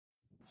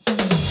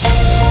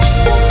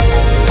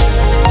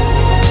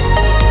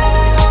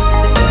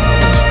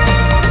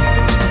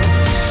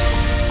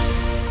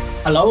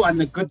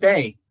and good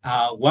day.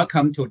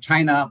 Welcome to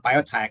China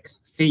Biotech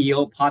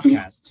CEO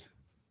Podcast.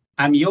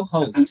 I'm your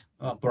host,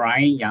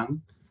 Brian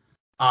Yang.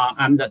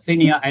 I'm the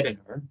senior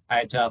editor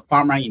at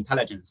Pharma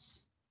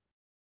Intelligence.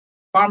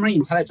 Pharma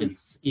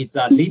Intelligence is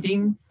a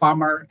leading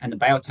pharma and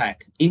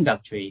biotech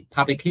industry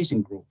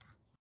publication group.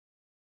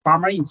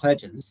 Pharma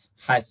Intelligence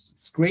has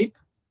Scrip,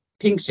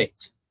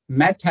 PinkSheet,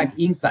 MedTech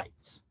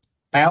Insights,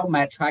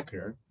 Biomed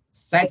Tracker,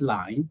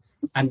 SedLine,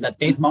 and the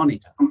Date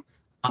Monitor,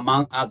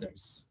 among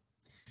others.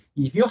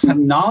 If you have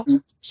not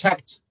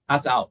checked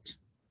us out,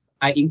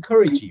 I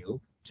encourage you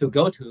to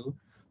go to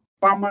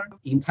Pharma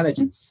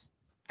Intelligence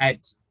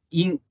at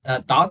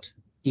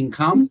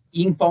informa.com.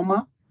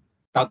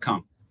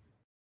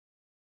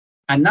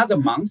 Another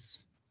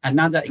month,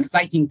 another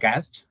exciting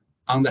guest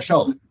on the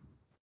show.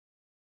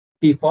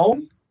 Before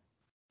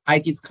I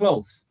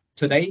disclose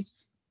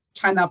today's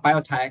China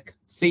Biotech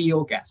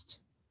CEO guest,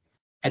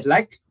 I'd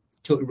like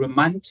to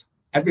remind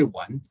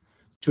everyone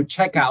to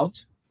check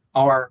out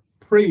our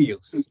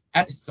previous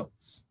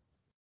episodes,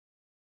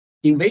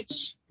 in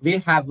which we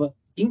have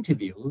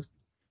interviewed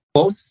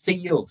both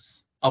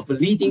CEOs of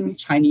leading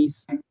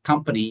Chinese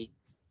company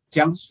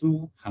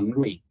Jiangsu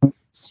Hengrui,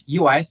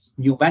 US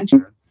New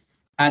Venture,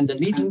 and the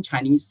leading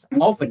Chinese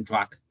orphan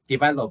drug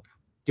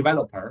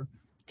developer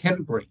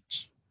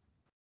Cambridge.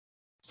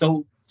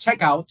 So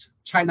check out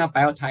China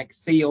Biotech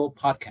CEO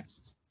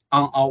podcast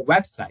on our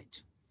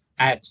website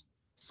at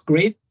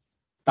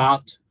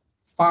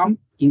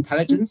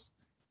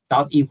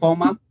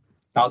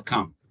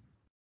scrip.farmintelligence.informa.com.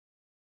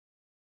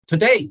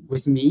 Today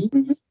with me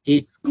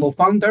is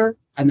co-founder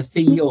and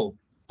CEO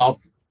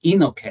of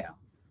InnoCare.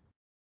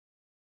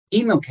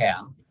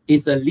 InnoCare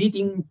is a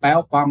leading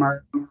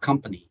biopharma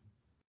company.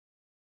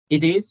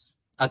 It is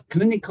a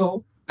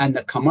clinical and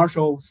a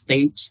commercial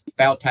stage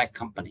biotech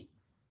company,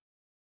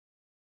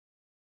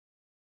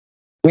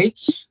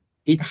 which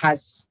it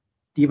has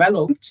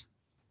developed,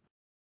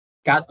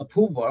 got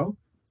approval,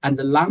 and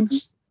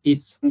launched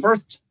its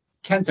first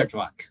cancer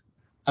drug,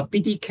 a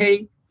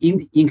BTK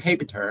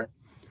inhibitor,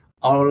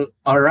 or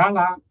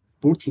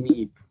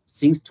orelabrutinib,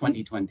 since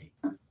 2020.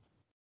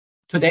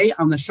 Today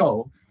on the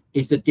show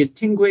is a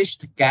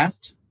distinguished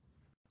guest,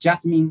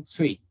 Jasmine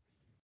Cui.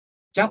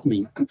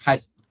 Jasmine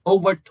has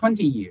over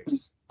 20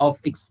 years of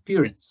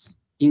experience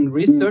in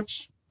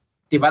research,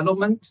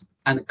 development,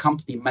 and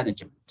company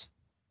management.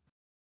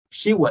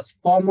 She was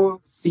former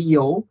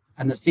CEO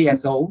and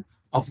CSO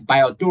of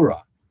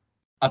Biodura,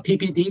 a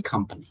PPD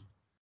company,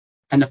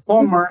 and a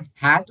former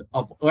head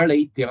of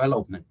early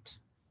development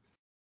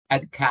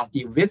at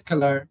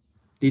cardiovascular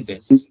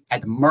disease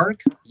at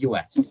Merck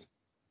US.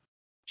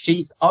 She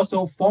is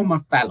also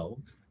former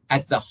fellow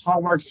at the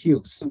Howard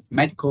Hughes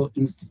Medical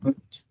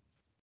Institute.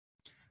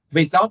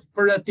 Without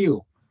further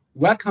ado,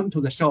 welcome to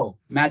the show,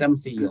 Madam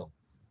CEO.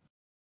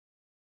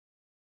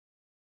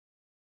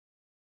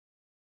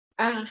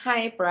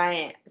 Hi,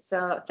 Brian.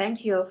 So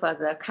thank you for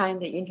the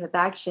kind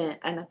introduction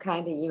and the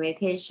kind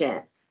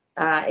invitation.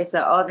 It's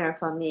an honor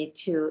for me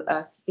to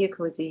speak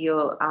with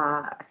you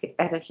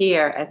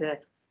here at the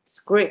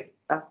Scrip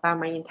of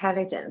Pharma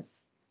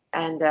Intelligence.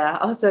 And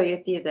also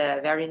you did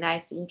a very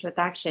nice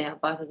introduction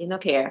about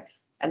InnoCare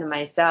and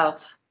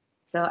myself.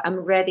 So I'm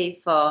ready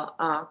for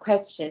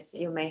questions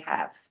you may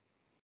have.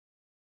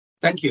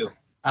 Thank you,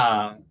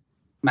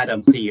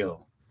 Madam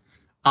CEO.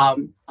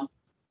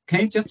 Can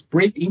you just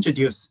briefly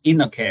introduce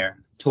InnoCare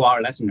to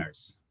our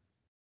listeners?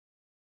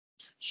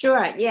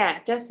 Sure. Yeah.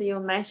 Just you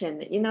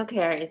mentioned,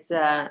 InnoCare is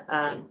a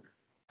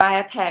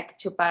biotech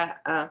to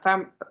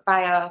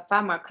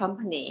biopharma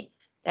company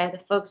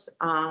that focuses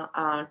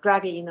on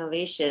drug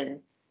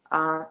innovation,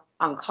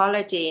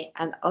 oncology,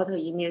 and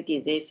autoimmune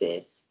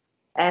diseases.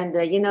 And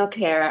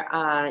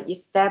InnoCare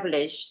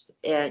established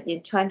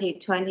in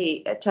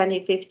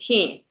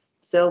 2015.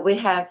 So we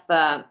have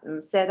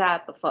set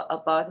up for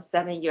about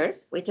 7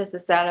 years. We just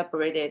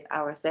celebrated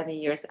our 7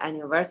 years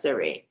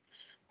anniversary.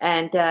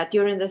 And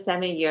during the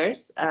 7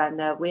 years,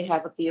 we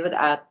have built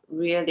up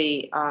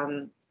really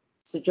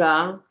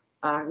strong,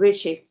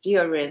 rich,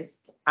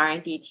 experienced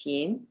R&D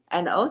team.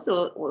 And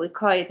also we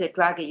call it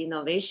drug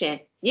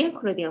innovation,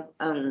 including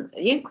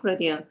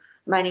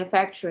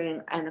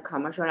manufacturing and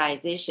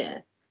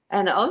commercialization.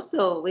 And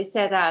also we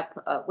set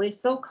up, we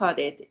so-called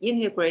it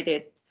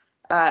integrated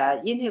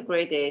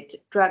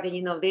drug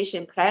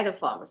innovation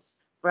platforms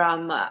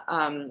from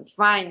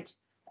find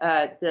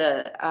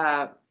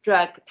the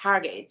drug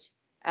target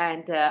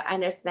and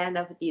understand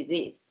of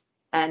disease,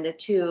 and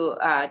to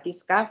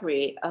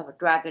discovery of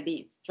drug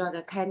leads, drug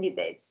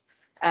candidates,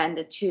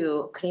 and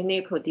to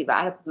clinical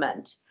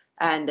development,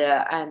 and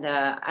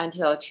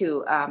until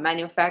to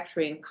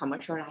manufacturing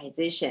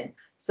commercialization.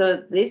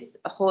 So this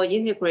whole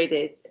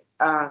integrated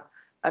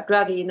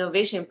drug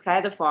innovation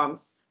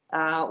platforms,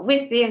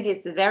 we think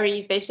it's very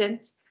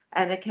efficient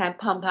and can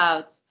pump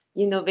out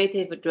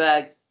innovative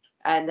drugs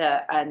and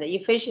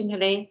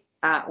efficiently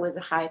with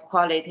high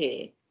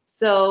quality.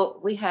 So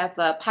we have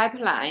a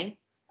pipeline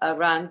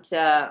around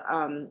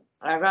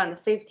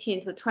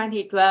 15 to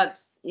 20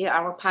 drugs in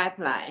our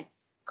pipeline,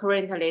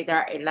 currently there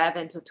are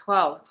 11 to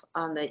 12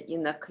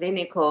 in the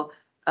clinical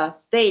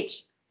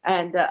stage.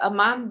 And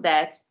among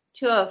that,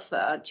 two of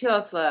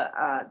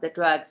the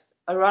drugs,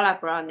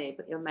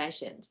 orelabrutinib, you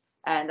mentioned,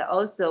 and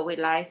also we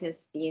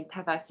licensed in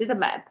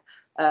tafasitamab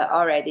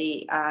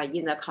already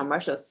in the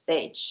commercial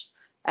stage.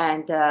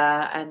 And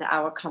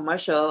our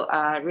commercial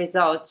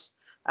results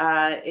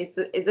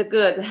is a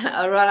good.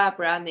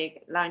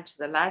 Orelabrutinib launched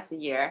last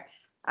year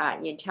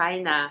in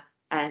China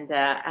and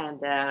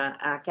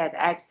get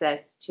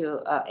access to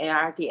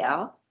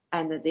ARDL.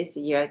 And this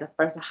year, the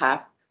first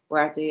half,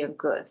 we're doing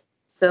good.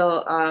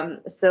 So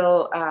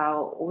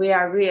we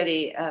are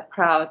really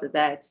proud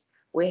that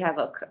we have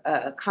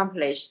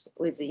accomplished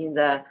within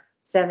the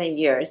 7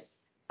 years.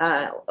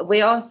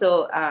 We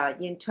also,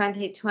 in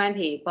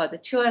 2020, about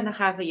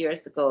 2.5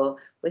 years ago,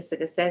 we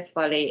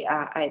successfully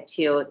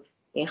IPO'd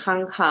in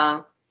Hong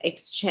Kong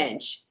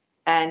Exchange.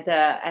 And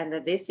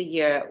this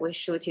year, we're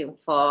shooting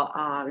for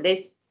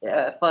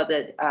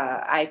the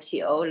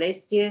IPO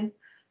listing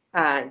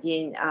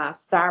in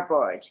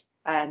Starboard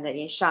and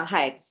in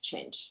Shanghai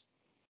Exchange.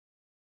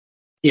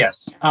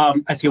 Yes,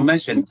 as you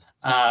mentioned,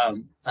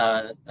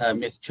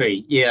 Ms.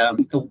 Cui, yeah,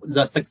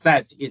 the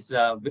success is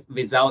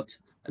without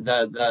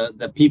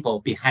the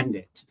people behind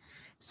it.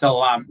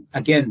 So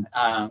again,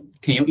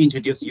 can you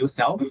introduce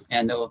yourself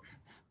and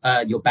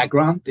your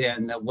background,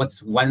 and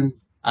what's one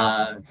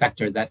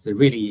factor that's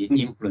really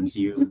influenced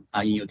you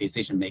in your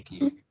decision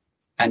making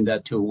and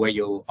to where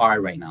you are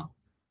right now?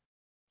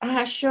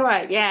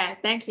 Sure. Yeah.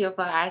 Thank you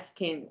for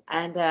asking.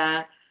 And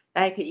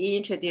like you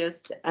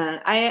introduced,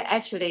 I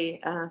actually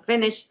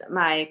finished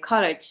my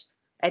college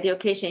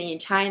education in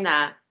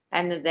China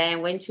and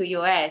then went to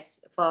US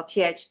for a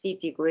PhD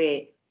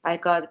degree. I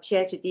got a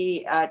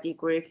PhD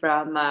degree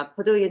from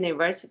Purdue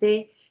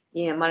University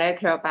in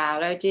molecular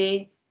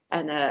biology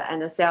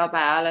and cell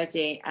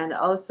biology, and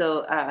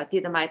also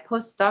did my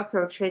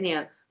postdoctoral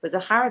training with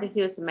the Howard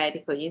Hughes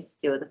Medical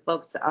Institute,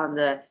 focused on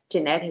the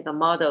genetic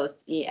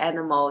models in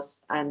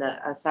animals and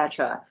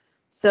etc.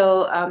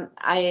 So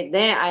I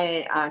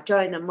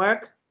joined the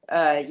Merck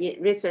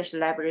Research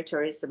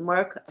Laboratories,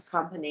 Merck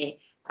company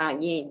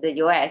in the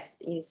U.S.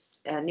 in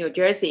New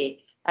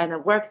Jersey,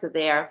 and worked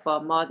there for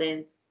more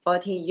than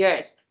 14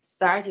 years,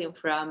 starting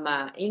from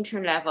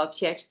intern level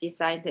PhD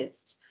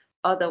scientist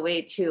all the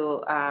way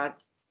to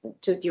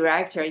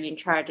director in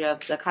charge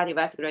of the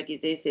cardiovascular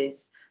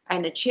diseases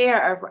and the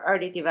chair of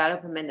early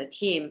development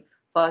team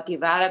for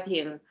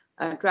developing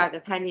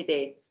drug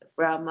candidates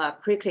from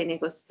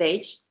preclinical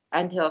stage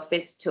until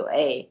phase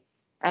 2A.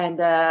 And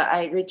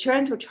I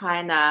returned to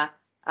China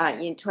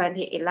in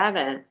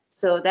 2011.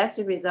 So that's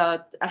the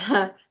result.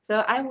 So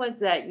I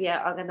was in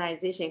an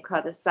organization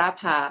called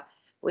SAPA,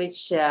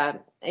 which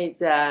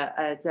is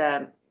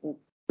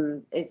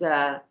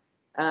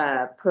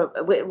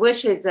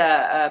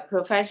a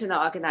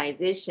professional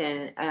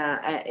organization.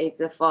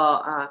 It's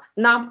for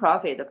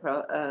non-profit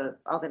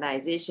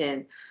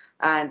organization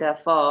and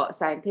for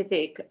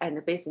scientific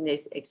and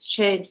business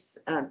exchange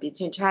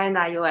between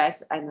China,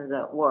 US, and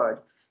the world.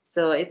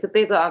 So it's a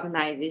big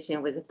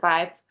organization with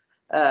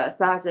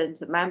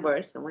 5,000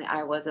 members when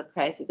I was a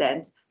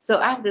president. So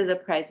after the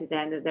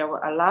president, there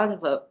were a lot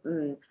of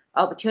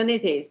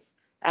opportunities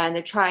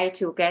and try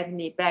to get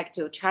me back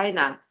to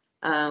China.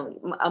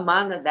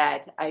 Among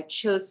that, I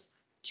chose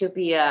to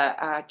be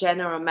a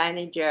general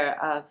manager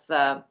of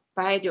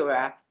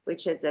Bidura,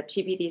 which is a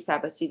PPD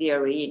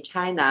subsidiary in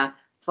China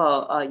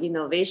for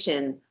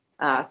innovation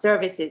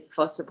services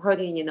for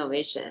supporting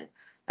innovation.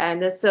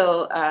 And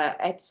so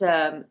at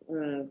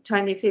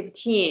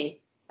 2015,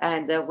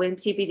 and when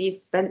PPD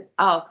spun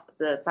off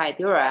the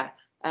Bidura,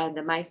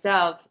 and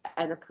myself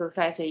and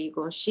Professor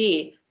Yigong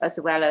Shi, as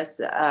well as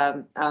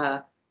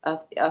a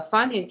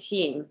funding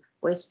team,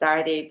 we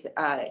started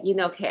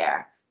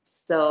InnoCare.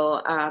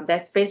 So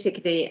that's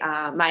basically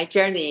my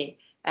journey.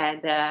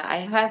 And I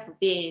have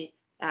been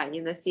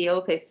in the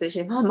CEO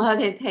position for more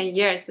than 10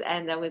 years,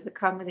 and with the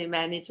company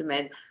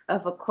management.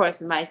 Of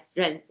course, my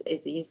strength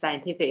is in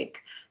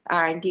scientific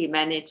R&D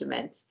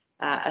management,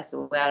 as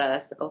well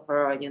as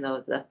overall,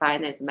 the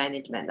finance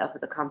management of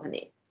the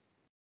company.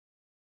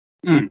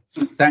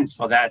 Thanks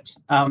for that.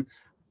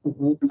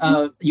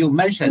 You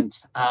mentioned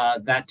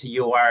that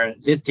you are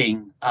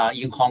listing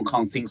in Hong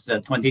Kong since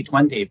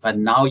 2020, but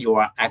now you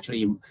are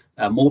actually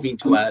moving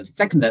to a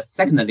second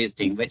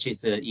listing, which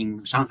is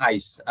in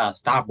Shanghai's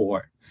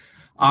Starboard.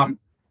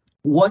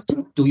 What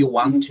do you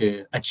want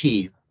to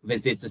achieve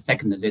with this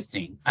second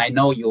listing? I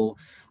know you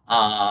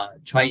are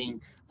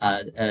trying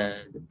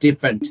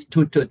different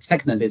to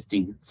second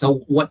listing. So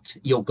what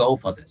your goal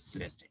for this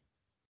listing?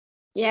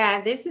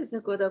 Yeah, this is a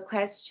good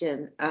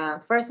question.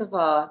 First of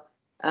all,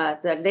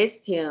 the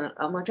listing,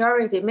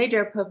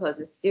 major purpose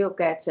is still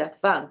get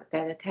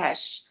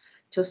cash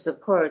to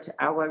support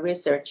our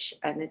research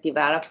and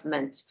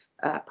development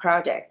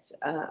projects.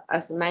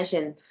 As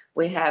mentioned,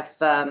 we have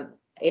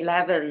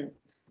 11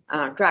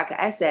 drug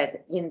assets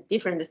in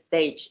different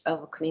stage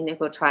of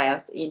clinical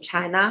trials in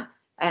China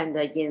and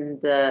in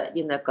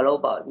the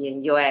global,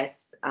 in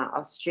US,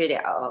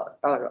 Australia,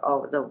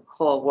 or the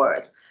whole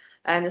world.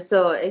 And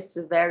so it's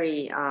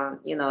very,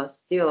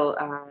 still,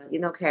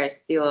 InnoCare is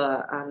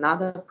still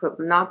not a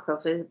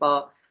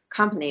non-profitable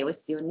company. We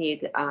still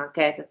need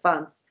get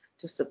funds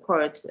to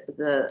support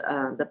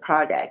the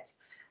project.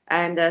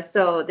 And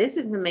so this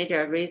is the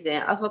major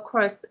reason. Of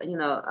course,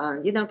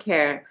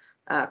 InnoCare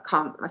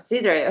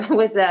consider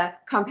with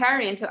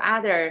comparing to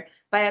other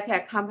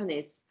biotech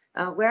companies,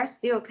 we are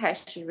still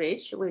cash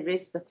rich. We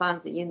raised the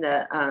funds in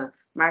the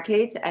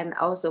market, and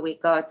also we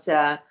got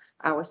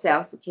our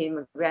sales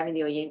team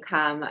revenue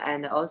income,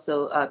 and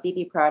also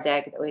BD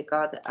project. We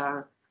got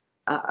a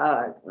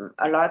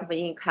lot of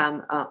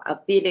income, 1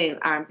 billion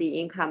RMB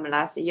income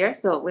last year.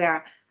 So we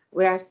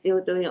are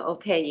still doing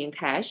okay in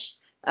cash.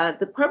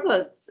 The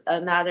purpose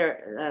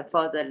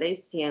for the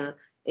listing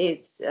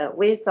is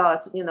we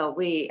thought,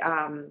 we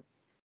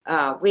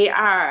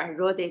are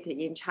rooted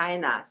in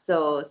China,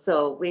 so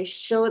we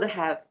should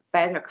have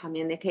better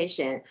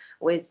communication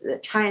with the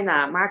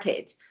China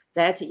market,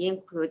 that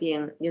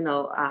including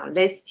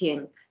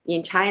listing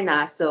in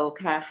China, so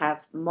can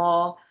have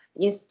more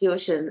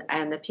institutions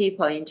and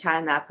people in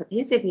China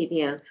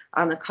participating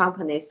on the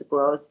company's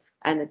growth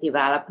and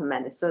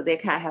development, so they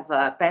can have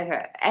a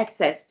better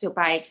access to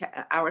buy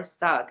our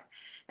stock.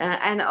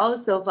 And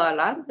also for a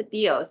lot of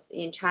deals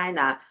in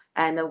China,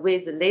 and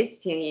with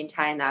listing in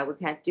China, we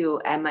can do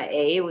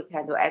M&A, we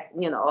can do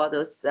all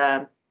those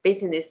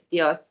business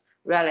deals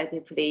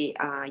relatively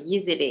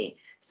easily.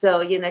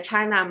 So in the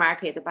China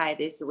market, by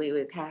this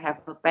we can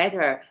have a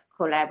better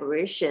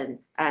collaboration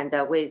and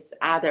with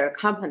other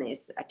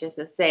companies. Just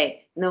to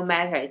say, no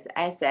matter it's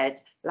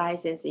asset,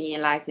 license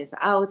in, license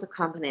out,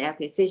 company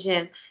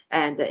acquisition,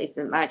 and it's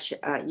much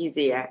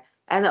easier.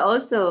 And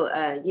also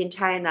in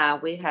China,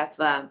 we have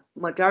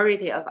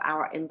majority of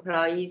our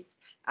employees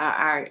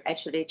are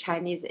actually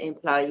Chinese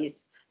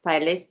employees. By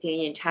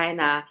listing in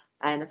China,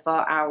 and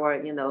for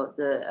our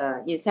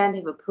the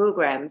incentive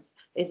programs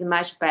is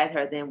much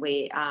better than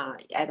we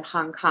at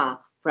Hong Kong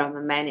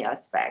from many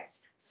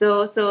aspects.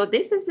 So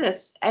this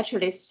is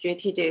actually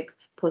strategic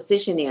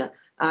positioning,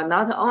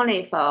 not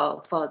only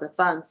for the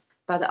funds,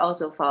 but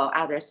also for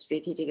other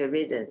strategic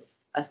reasons,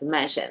 as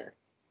mentioned.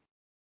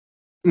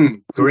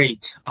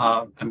 Great.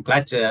 I'm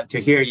glad to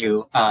hear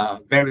you.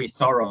 Very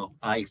thorough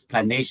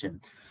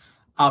explanation.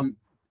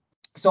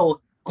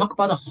 So talk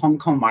about the Hong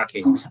Kong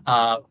market.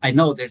 I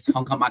know this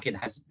Hong Kong market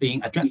has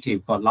been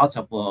attractive for lots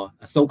of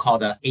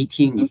so-called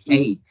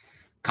 18A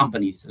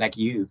companies like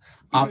you.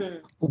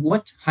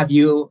 What have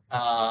you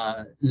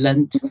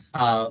learned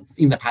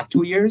in the past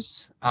 2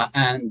 years?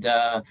 And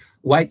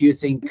what do you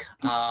think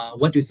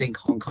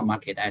Hong Kong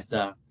market as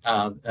a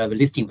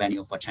listing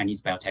venue for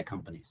Chinese biotech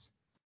companies?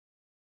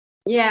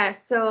 Yeah,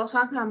 so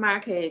Hong Kong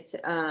market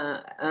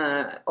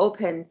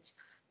opened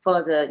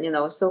for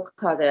the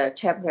so-called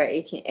Chapter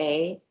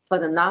 18A for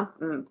the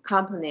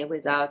non-company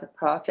without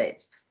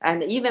profit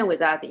and even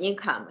without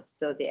income.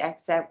 So they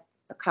accept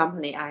the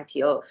company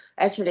IPO.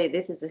 Actually,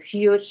 this is a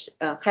huge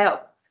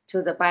help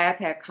to the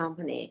biotech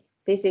company.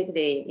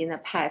 Basically, in the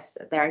past,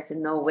 there is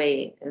no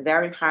way,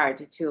 very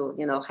hard to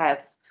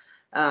have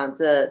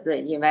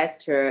the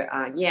investor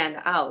in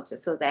and out.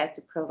 So that's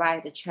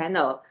provide a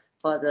channel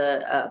for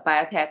the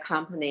biotech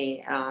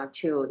company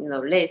to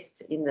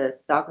list in the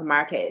stock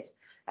market.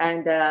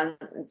 And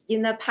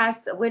in the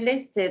past, we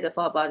listed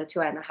for about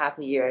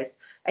 2.5 years.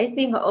 I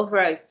think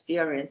overall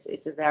experience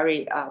is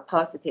very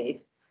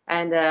positive.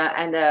 And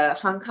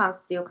Hong Kong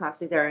still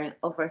considering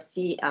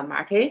overseas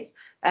market.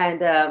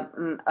 And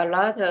a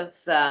lot of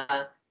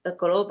the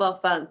global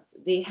funds,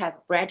 they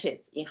have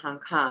branches in Hong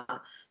Kong.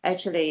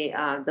 Actually,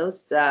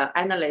 those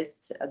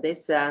analysts,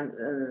 this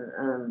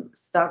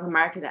stock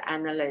market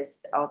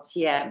analyst or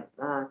PM,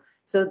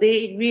 so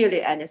they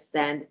really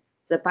understand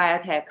the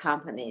biotech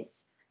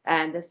companies.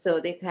 And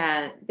so they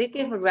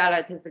give a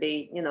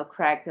relatively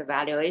correct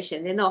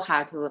valuation. They know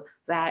how to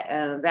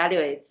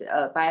evaluate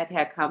a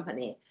biotech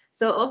company.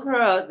 So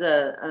overall,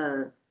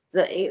 the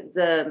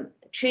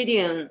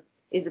trading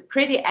is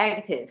pretty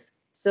active.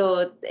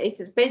 So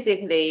it's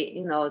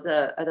basically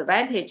the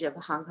advantage of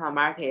Hong Kong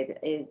market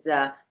is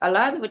a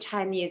lot of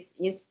Chinese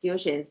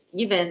institutions,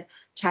 even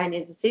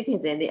Chinese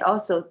citizens, they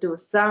also do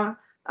some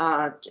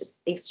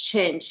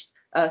exchange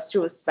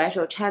through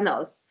special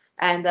channels.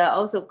 And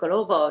also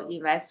global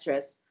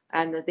investors,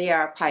 and they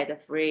are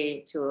quite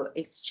free to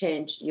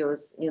exchange,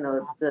 use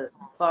the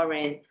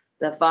foreign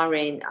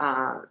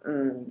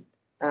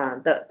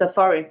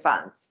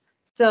funds.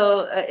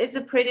 So it's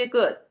pretty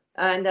good.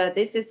 And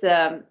this is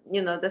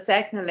the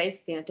second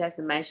listing I just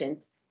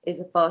mentioned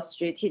is for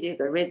strategic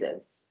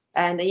reasons.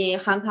 And in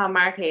Hong Kong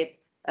market,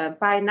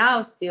 by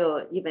now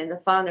still even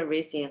the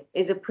fundraising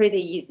is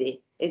pretty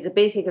easy. It's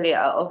basically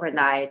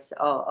overnight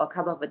or a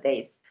couple of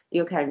days.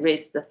 You can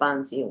raise the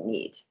funds you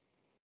need.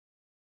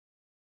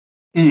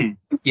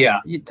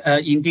 Yeah,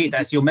 indeed,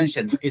 as you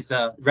mentioned, it's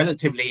a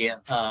relatively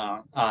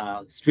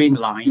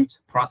streamlined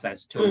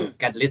process to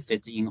get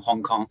listed in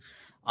Hong Kong.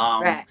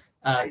 Right.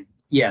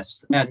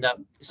 Yes, and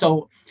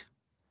so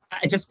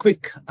I just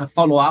quick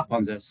follow up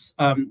on this.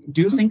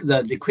 Do you think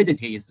the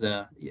liquidity is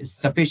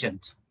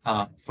sufficient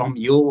from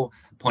your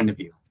point of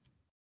view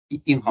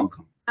in Hong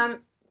Kong?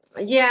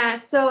 Yeah,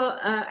 so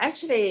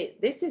actually,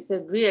 this is a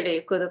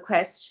really good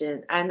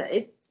question, and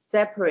it's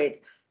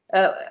separate.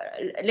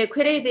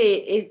 Liquidity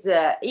is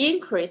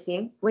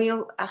increasing when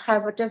you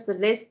have just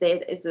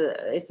listed is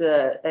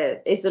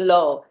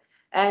low,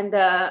 and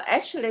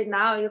actually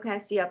now you can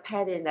see a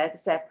pattern that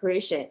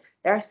separation.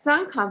 There are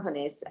some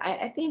companies.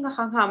 I think the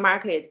Hong Kong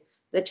market,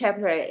 the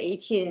Chapter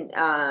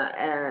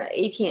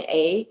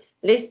 18A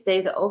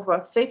listed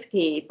over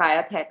 50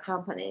 biotech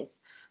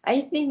companies.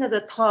 I think that the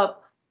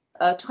top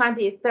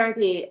 20,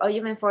 30, or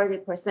even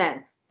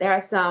 40%. There are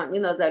some,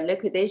 the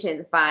liquidation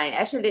is fine.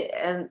 Actually,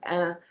 and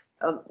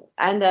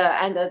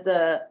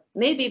the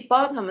maybe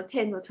bottom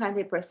 10 to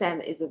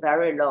 20% is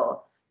very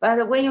low.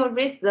 But when you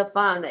raise the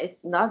fund,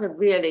 it's not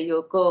really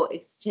you go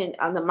exchange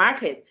on the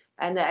market,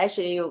 and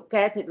actually you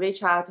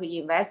reach out to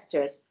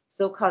investors,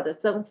 so-called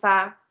增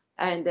发.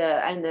 And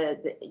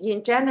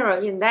in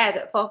general, in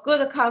that, for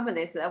good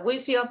companies, we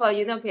feel for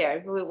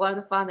InnoCare, if we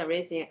want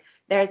fundraising,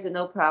 there's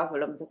no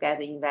problem to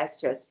get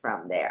investors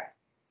from there.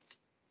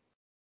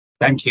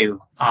 Thank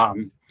you.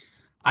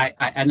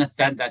 I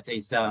understand that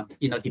it's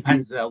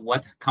depends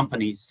what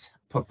company's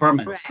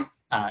performance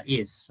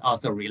is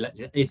also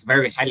is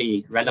very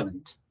highly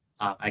relevant.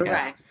 I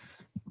guess. Right.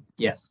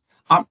 Yes.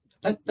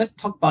 Let's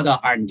talk about the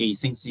R&D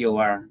since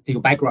your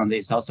background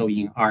is also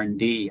in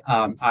R&D.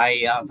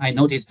 I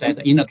noticed that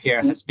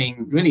InnoCare has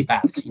been really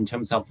fast in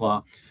terms of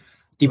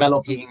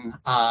developing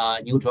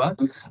new drug.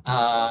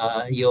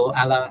 Your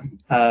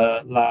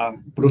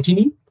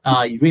Brutini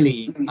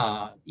really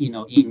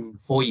in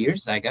 4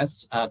 years, I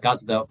guess, got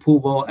the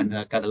approval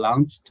and got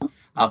launched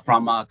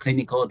from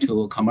clinical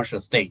to commercial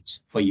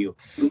stage for you.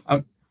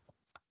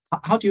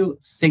 How do you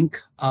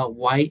think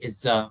why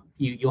is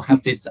you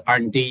have this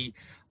R&D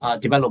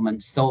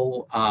development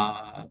so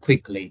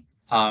quickly?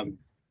 I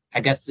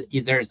guess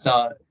is there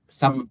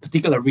some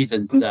particular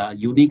reasons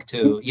unique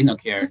to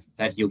InnoCare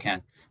that you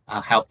can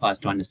help us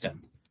to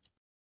understand?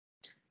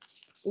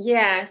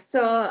 Yeah,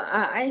 so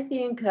I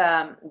think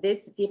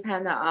this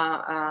depends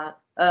on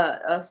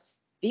a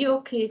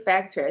few key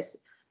factors.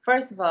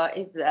 First of all,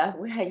 is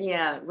we are in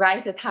a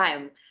right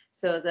time.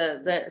 So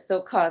the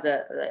so-called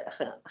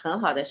很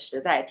好的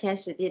时代，天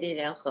时地利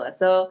人和.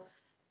 So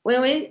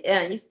when we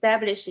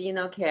established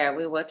InnoCare,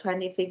 we were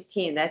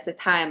 2015. That's the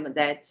time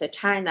that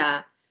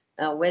China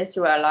went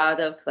through a lot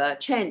of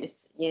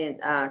changes in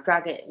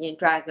drug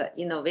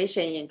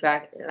innovation in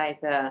drug, like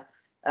the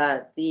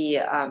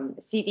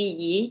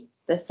CDE,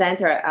 the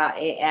Center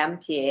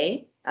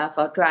AMTA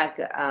for drug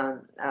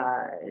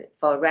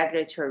for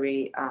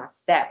regulatory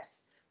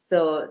steps.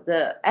 So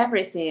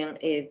everything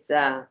is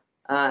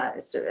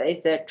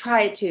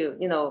try to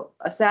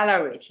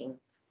accelerating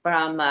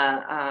from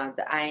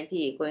the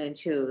IND going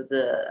to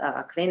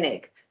the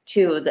clinic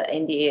to the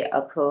NDA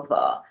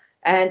approval.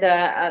 And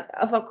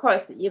of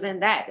course, even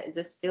that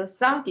is still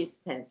some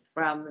distance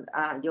from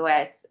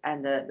US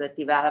and the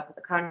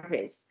developed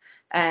countries.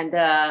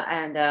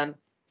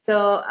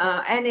 So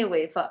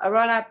anyway, for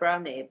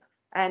orelabrutinib,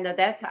 and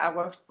that's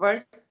our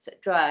first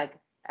drug,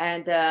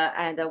 and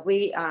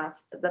we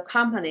the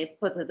company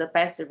put the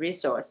best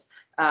resource,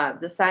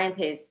 the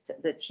scientists,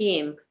 the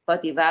team for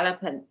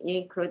development,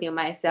 including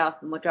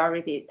myself,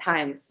 majority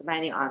time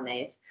spending on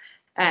it,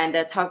 and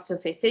talk to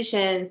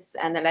physicians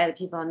and let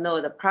people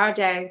know the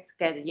project,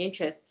 get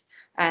interest,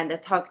 and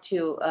talk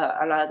to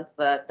a lot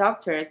of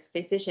doctors,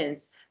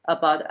 physicians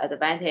about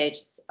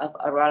advantages of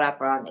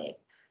orelabrutinib.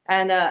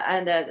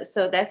 And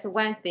so that's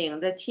one thing.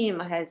 The team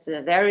has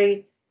a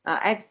very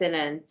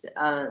excellent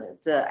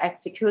the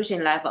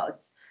execution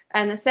levels.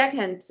 And the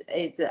second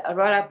is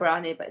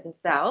orelabrutinib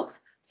itself,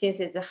 since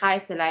it's a high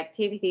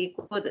selectivity,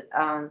 good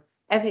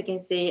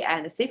efficacy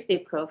and safety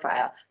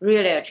profile,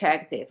 really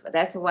attractive.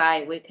 That's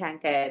why we can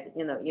get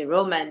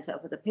enrollment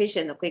of the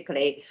patient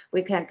quickly.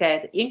 We can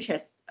get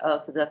interest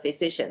of the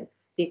physician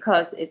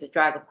because it's a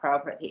drug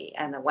property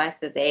and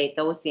once a day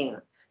dosing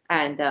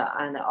and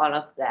all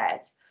of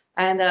that.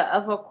 And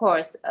of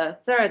course,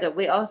 third,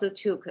 we also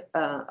took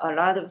a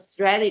lot of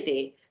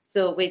strategy.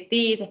 So we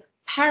did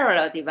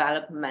parallel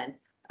development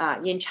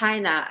in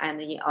China and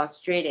in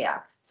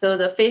Australia. So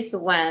the phase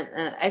 1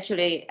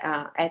 actually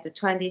at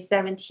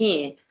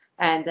 2017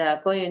 and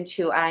going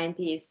to IND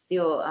is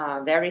still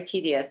very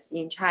tedious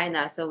in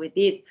China. So we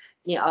did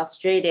in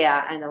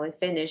Australia and we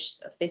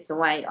finished phase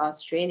 1 in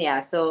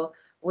Australia. So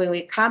when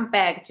we come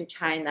back to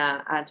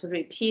China to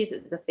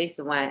repeat the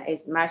phase 1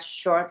 is much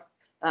short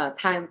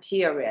time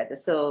period,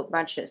 so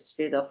much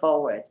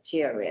straightforward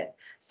period.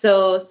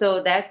 So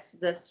that's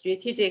the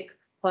strategic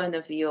point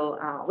of view.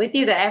 We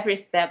did every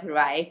step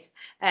right,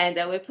 and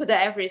we put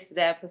every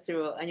step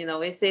through.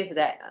 We saved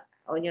that.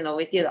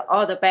 We did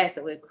all the best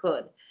we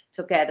could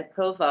to get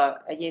approval.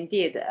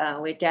 Indeed,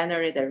 we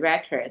generated a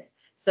record.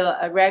 So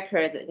a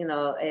record,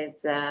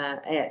 it's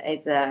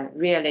a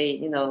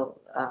really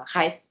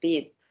high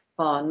speed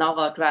for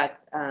novel drug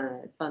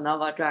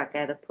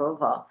get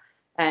approval.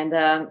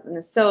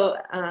 And so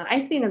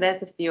I think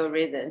that's a few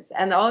reasons.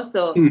 And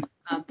also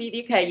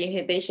BDK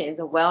inhibition is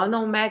a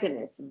well-known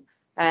mechanism,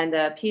 and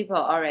people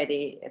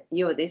already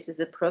view this as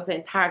a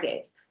proven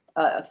target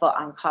for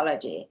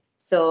oncology.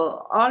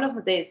 So all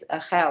of this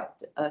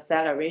helped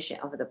acceleration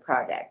of the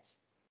project.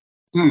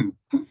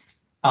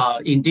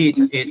 Indeed,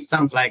 it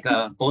sounds like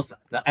both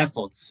the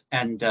efforts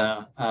and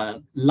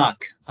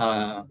luck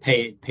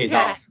pays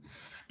off.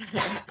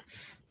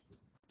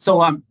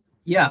 So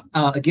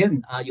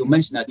again, you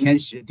mentioned 天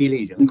时地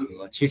利人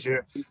和。其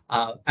实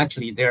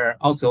actually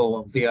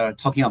we are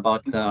talking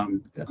about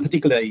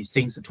particularly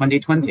since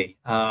 2020,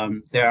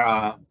 there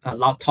are a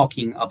lot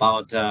talking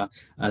about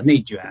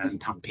内卷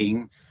躺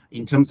平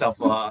in terms of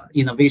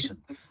innovation.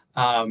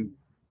 How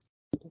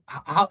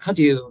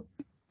do you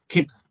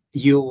keep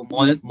your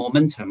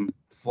momentum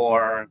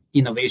for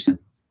innovation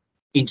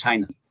in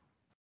China?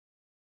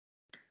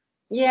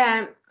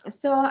 Yeah,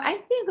 so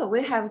I think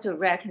we have to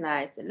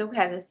look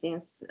at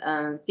things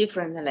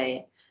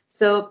differently.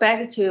 So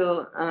back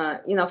to,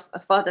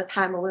 for the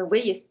time when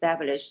we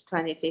established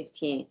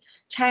 2015,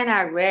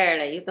 China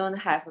rarely, you don't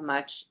have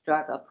much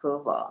drug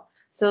approval.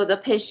 So the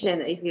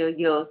patient, if you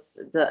use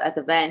the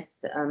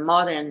advanced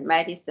modern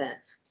medicine,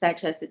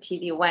 such as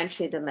PD-1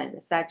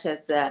 treatment, such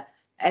as at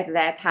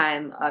that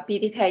time,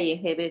 BTK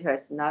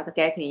inhibitors not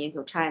getting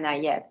into China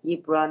yet,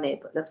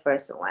 ibrutinib, the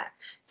first one.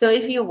 So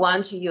if you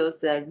want to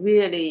use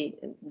really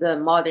the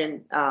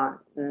modern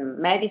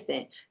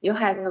medicine, you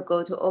have to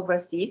go to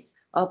overseas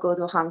or go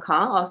to Hong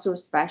Kong or through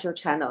special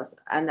channels,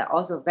 and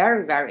also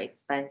very, very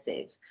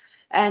expensive.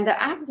 And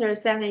after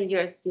 7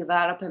 years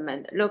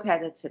development, look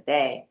at it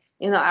today.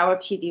 Our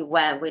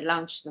PD-1, we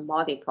launched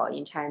multiple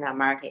in China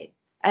market,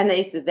 and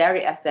it's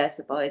very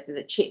accessible, it's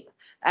cheap.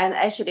 And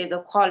actually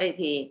the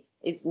quality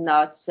is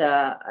not,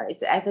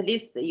 it's at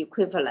least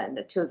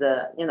equivalent to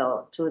the,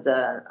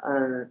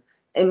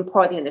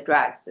 importing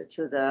drugs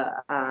to the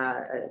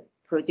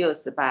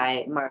produced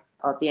by Merck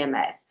or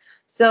BMS.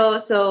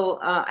 So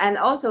and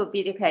also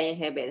BTK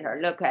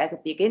inhibitor, look at the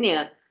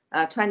beginning,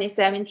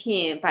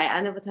 2017, by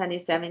end of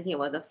 2017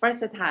 was the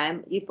first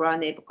time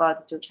ibrutinib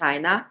got to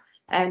China.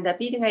 And the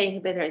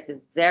BTK inhibitor is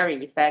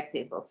very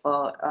effective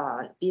for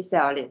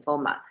B-cell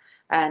lymphoma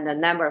and a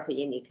number of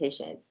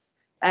indications.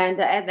 And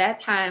at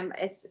that time,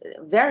 it's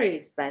very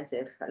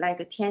expensive,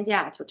 like 10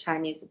家 to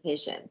Chinese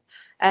patient.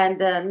 And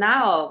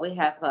now we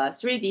have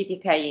 3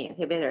 BTK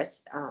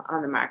inhibitors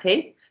on the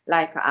market,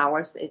 like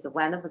ours is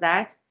one of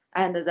that.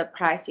 And the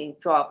pricing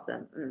dropped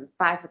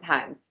 5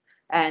 times.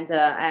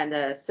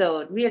 And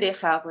so really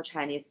help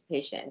Chinese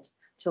patient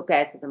to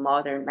get the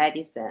modern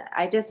medicine.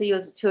 I just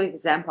use 2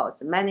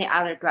 examples, many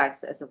other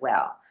drugs as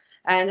well.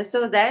 And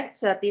so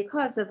that's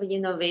because of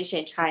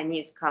innovation,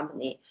 Chinese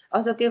company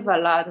also give a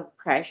lot of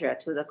pressure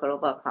to the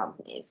global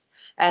companies.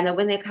 And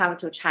when they come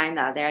to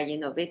China, they are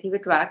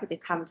innovative drug. They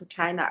come to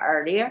China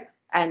earlier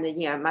and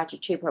in a much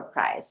cheaper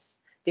price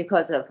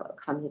because of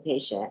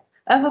competition.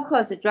 Of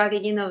course, drug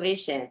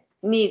innovation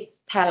needs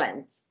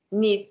talent,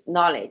 needs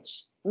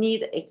knowledge,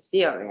 needs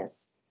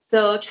experience.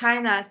 So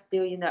China is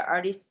still in the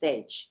early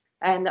stage.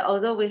 And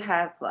although we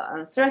have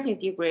a certain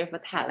degree of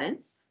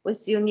talents, we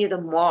still need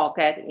more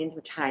get into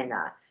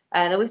China,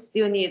 and we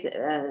still need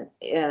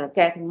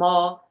get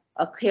more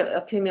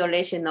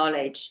accumulation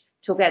knowledge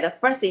to get the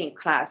first in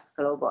class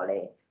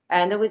globally.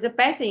 And with the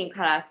best in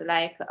class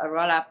like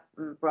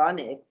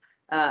orelabrutinib,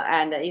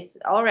 and it's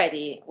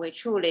already, we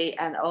truly,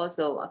 and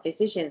also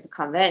physicians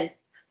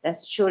convinced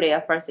that's truly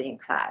a first in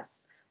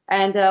class.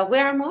 And we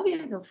are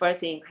moving to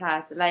first in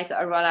class like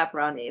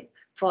orelabrutinib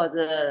for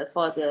the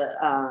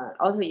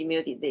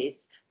autoimmune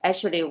disease.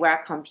 Actually,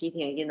 we're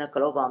competing in the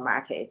global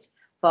market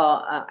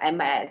for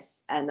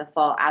MS and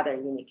for other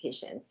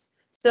indications.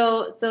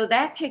 So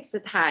that takes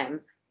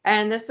time.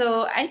 And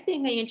so I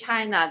think in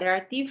China, there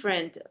are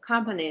different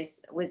companies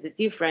with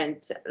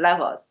different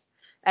levels.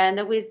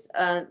 And with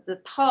the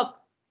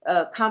top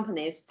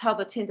companies,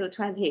 top 10 to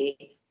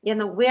 20,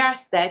 we are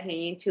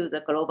stepping into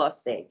the global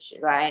stage,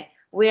 right?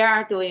 We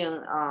are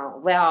doing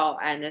well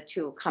and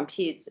to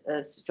compete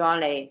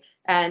strongly.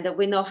 And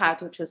we know how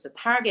to choose a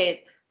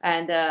target.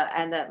 And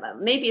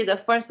maybe the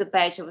first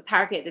batch of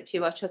target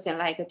people choosing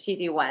like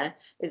PD-1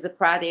 is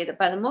crowded,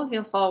 but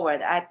moving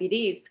forward, I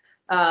believe,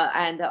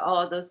 and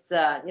all those,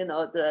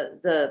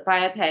 the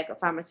biotech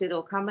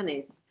pharmaceutical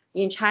companies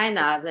in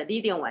China, the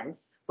leading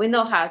ones, we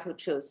know how to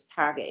choose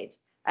target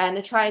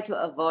and try to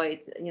avoid,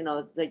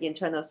 the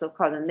internal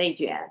so-called 内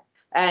卷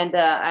and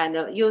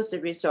use the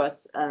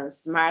resource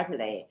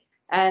smartly.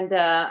 And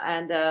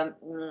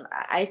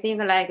I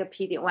think like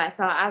PD-1,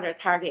 some other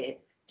target,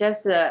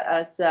 just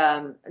as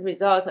a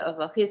result of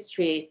a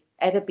history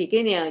at the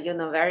beginning,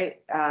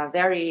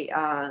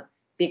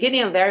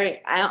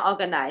 very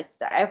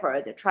unorganized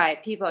effort.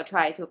 People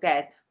try to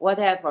get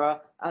whatever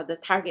the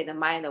target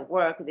might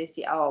work. They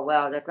see, oh,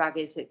 well, the drug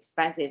is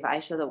expensive. I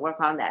should work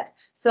on that.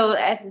 So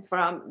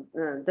from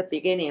the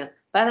beginning,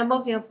 but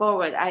moving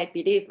forward, I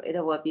believe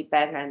it will be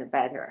better and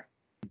better.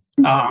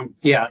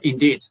 Yeah,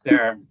 indeed.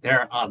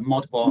 There are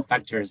multiple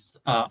factors,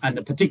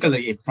 and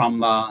particularly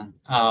from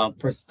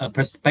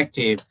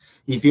perspective,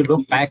 if you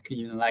look back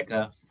in like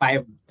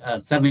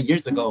 7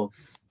 years ago,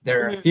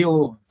 there are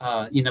few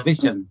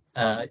innovation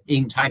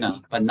in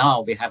China, but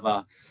now we have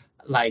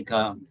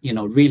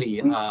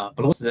really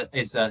blows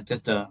is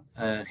just a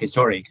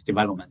historic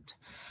development.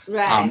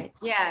 Right.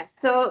 Yeah.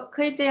 So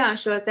可以这样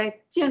说，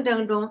在竞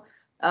争中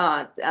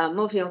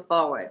，moving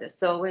forward.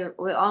 So we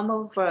all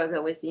move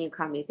forward within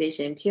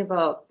competition.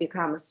 People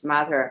become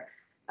smarter,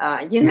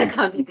 in the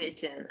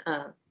competition.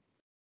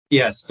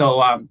 Yes.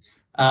 So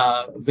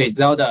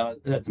without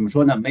怎么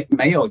说呢？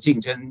没有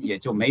竞争，也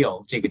就没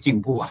有这个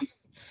进步啊。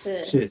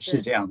是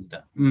这样子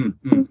的。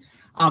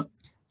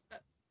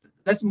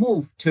Let's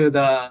move to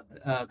the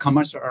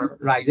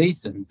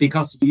commercialization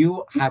because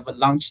you have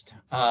launched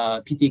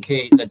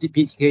PTK, the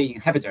PTK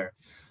inhibitor.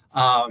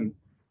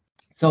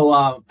 So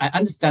I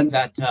understand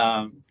that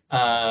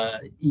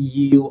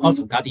you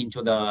also got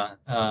into the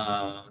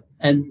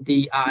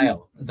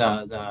NDIL,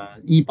 the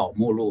医保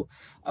目录.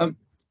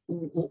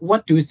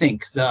 What do you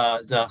think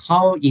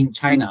how in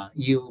China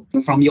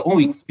from your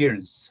own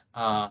experience,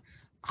 how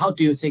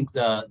do you think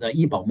the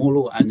医保目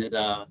录 and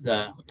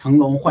the 腾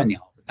龙换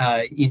鸟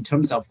in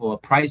terms of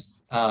price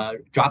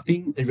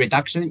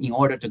reduction in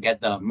order to get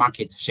the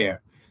market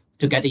share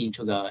to get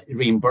into the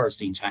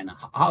reimburse in China?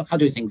 How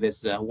do you think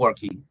this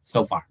working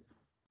so far?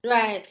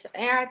 Right.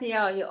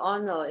 NRDL, you all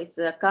know, is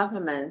a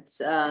government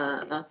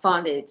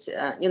funded,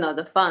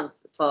 the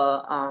funds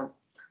for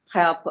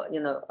help,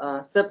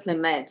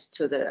 supplement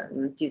to the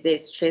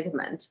disease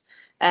treatment.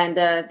 And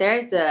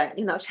there's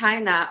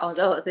China,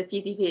 although the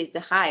GDP is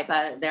high,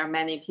 but there are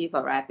many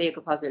people, right?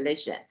 Big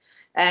population.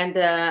 And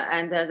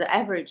the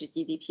average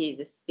GDP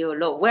is still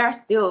low. We are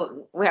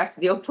still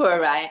poor,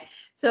 right?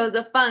 So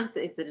the funds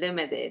is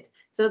limited.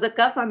 So the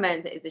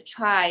government is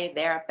try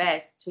their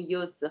best to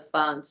use the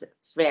funds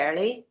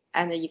fairly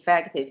and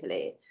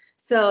effectively.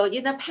 So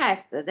in the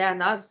past, there are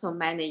not so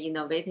many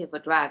innovative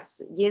drugs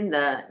in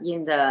the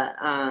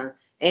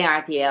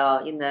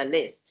NRDL in the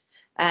list.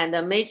 And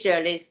the major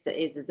list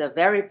is the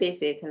very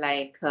basic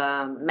like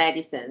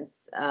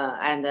medicines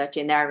and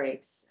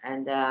generics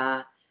and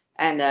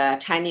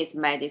Chinese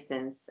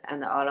medicines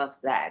and all of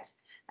that.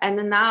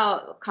 And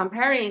now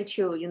comparing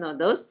to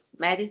those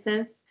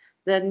medicines,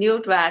 the new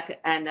drug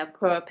and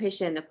per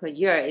patient per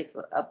year, if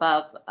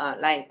above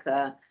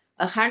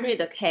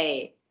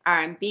 100K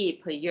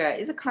RMB per year,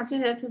 is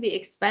considered to be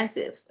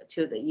expensive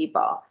to the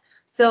Yibao.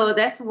 So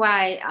that's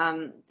why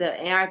the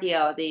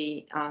NRDL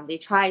they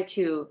try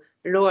to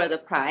lower the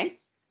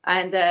price,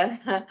 and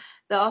the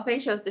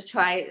officials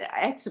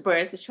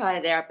experts try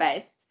their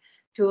best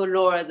to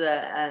lower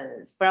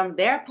from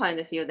their point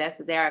of view, that's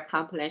their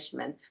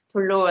accomplishment, to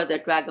lower the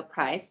drug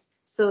price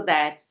so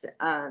that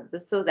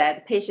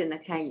the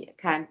patient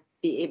can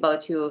be able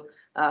to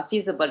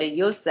feasibly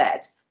use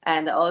that,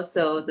 and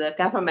also the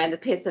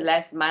government pays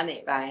less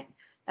money, right?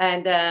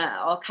 And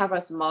or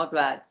covers more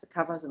drugs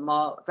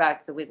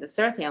with a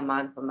certain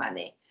amount of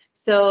money.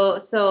 So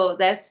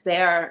that's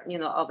their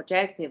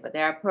objective,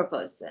 their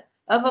purpose.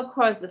 Of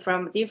course,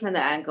 from different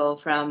angle,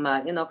 from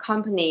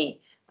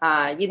company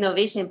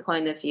innovation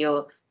point of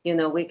view,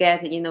 we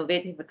get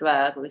innovative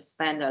drug. We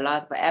spend a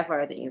lot of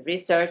effort in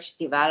research,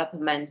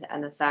 development,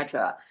 and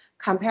etc.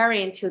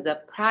 Comparing to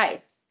the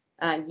price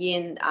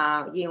in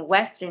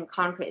Western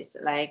countries,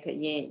 like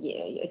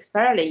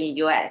especially in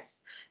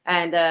US,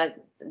 and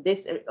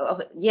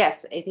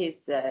yes, it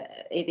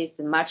is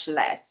much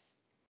less,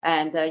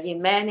 and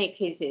in many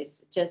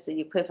cases just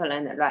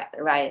equivalent,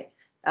 right?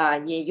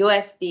 In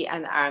USD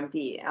and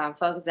RMB.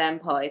 For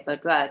example, if a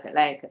drug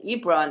like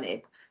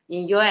ibrutinib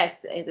in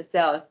US it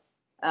sells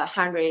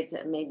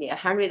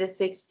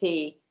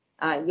 160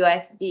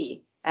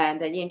 USD,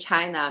 and in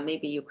China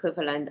maybe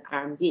equivalent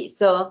RMB.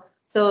 So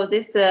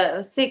this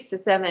 6 to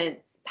 7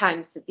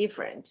 times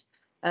different.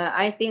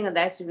 I think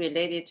that's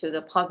related to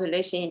the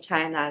population in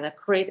China, the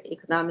current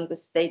economic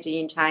stage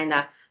in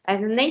China,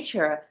 and the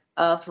nature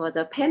of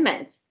the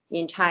payment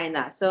in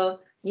China. So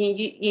in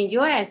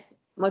US,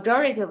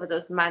 majority of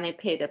those money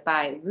paid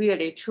by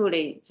really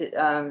truly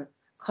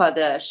called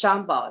the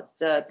Shangbao,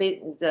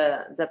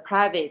 the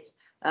private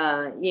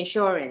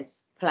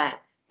insurance plan.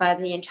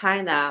 But in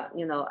China,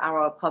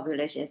 our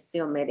population is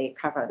still mainly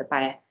covered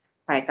by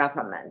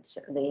government,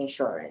 the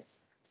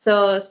insurance.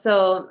 So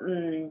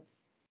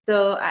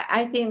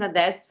I think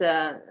that's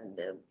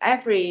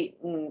every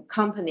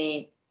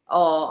company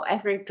or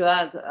every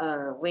drug,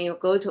 when you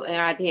go to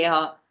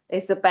NRDL,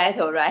 it's a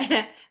battle,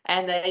 right?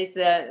 And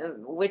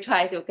we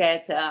try to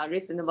get a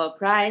reasonable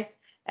price,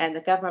 and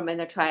the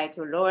government try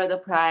to lower the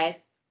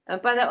price.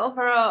 But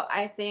overall,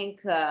 I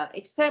think,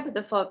 except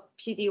for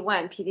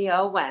PD-1,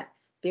 PD-L1,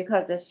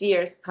 because of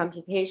fierce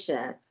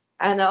competition,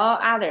 and all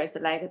others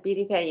like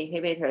BTK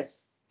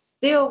inhibitors,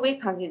 still we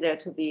consider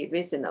to be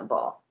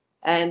reasonable.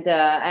 And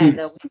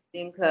we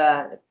think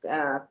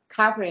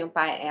covering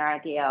by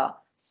NRDL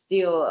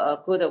still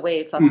a good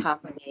way for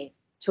company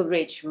to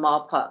reach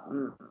more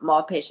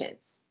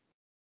patients.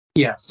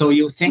 Yeah. So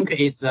you think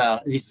it's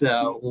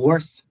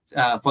worth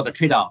for the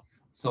trade-off.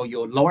 So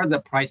you lower the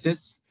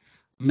prices,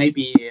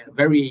 maybe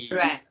very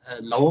Right.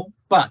 low,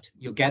 but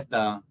you get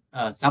the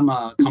some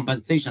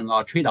compensation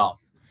or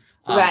trade-off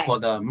Right. for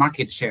the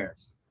market share.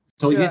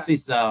 So this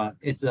Sure.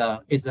 is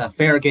a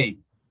fair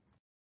game.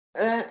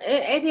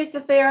 It is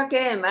a fair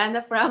game,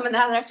 and from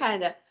another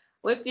hand,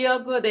 we feel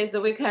good is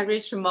we can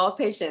reach more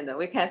patients,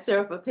 we can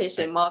serve a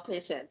patient Right. more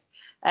patients,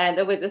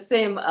 and with the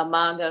same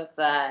amount of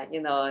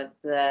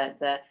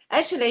the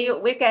actually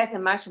we get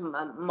much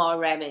more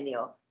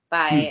revenue Mm,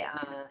 by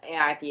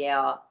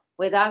ARDL.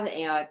 Without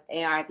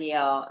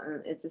ARDL,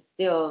 it's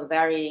still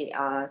very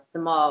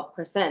small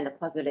percent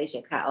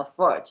population can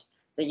afford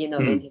the mm,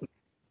 innovative.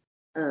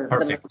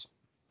 perfect.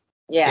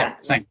 Yeah, Yeah.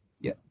 thank.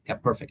 Yeah,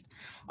 perfect.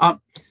 Oh,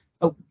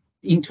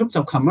 in terms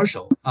of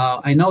commercial,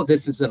 I know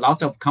this is a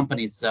lot of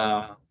companies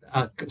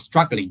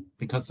struggling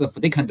because of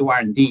they can do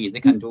R&D, they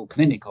can do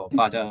clinical,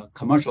 but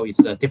commercial is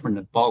a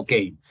different ball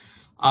game.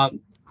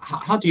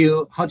 How do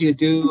you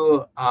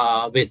do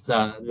with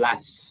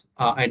less?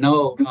 I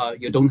know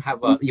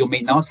you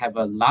may not have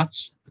a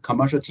large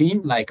commercial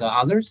team like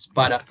others,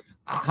 but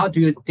how do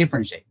you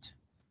differentiate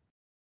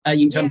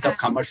in terms of Yeah.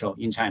 commercial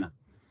in China?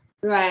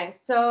 Right.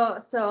 So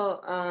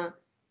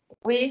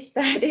we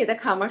started the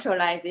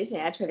commercialization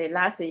actually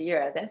last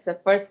year. That's the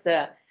first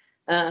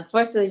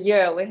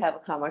year we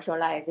have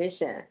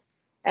commercialization.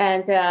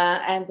 And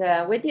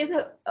we did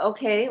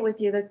okay. We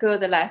did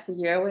good last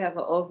year. We have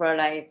over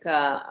like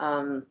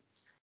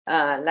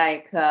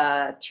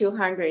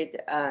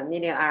 200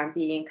 million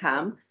RMB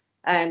income.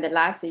 And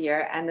last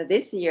year and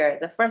this year,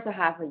 the first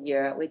half of the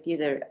year, we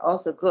did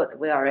also good.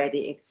 We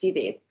already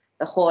exceeded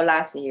the whole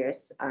last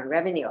year's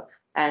revenue.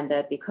 And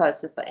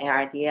because of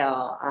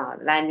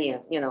ARDL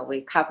landing,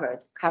 we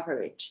covered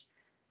coverage.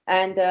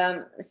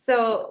 And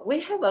so we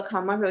have a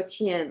commercial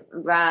team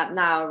right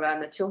now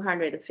around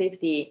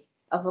 250.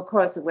 Of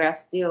course, we are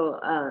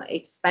still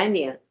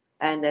expanding,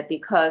 and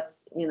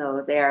because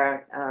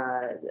their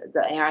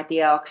the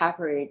ARDL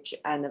coverage,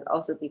 and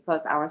also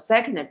because our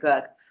second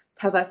drug,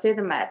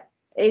 tafasitamab,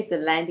 is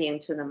landing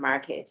to the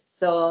market.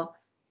 So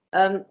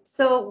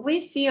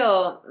we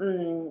feel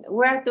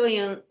we're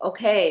doing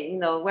okay.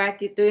 We're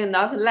doing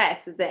not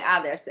less than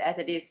others at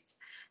least,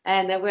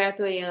 and we're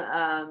doing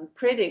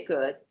pretty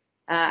good.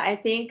 I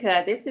think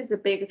this is a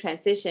big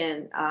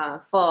transition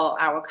for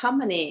our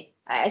company,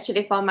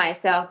 actually for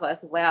myself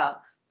as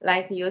well.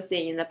 Like you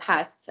see in the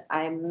past,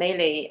 I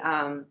mainly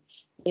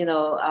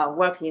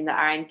work in the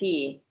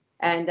R&D,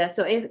 and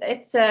so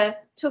it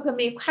took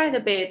me quite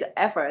a bit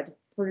effort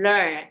to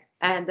learn,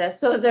 and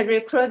so the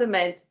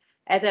recruitment.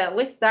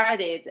 We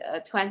started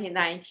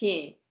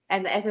 2019,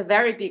 and at the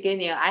very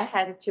beginning, I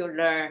had to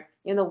learn,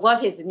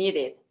 what is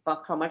needed for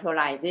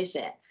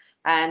commercialization.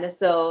 And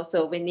so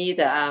we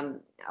need,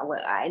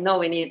 I know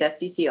we need a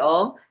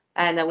CCO,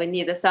 and we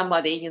need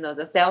somebody,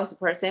 the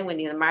salesperson, we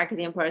need a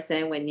marketing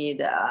person, we need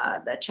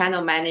the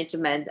channel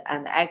management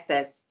and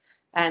access.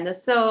 And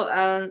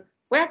so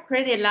we're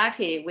pretty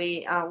lucky.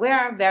 We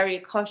are very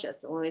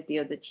cautious when we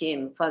build the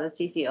team for the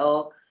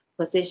CCO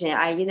position.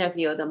 I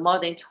interviewed more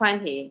than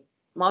 20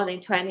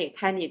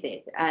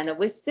 candidates, and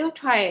we still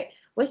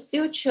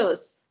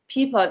choose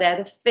people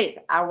that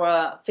fit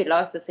our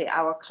philosophy,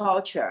 our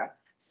culture.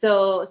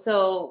 So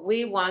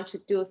we want to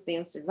do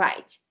things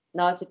right,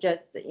 not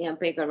just in a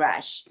big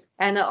rush.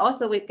 And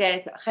also we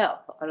get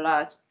help a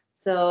lot.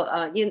 So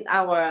in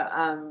our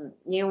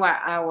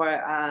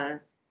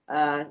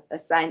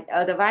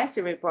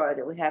advisory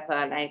board, we have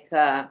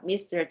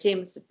Mr.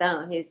 James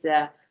Dunn. He's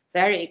a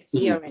very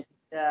experienced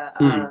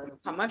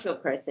commercial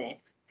person.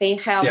 He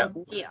helped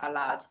me a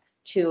lot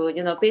to,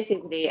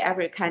 basically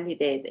every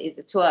candidate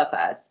is two of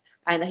us,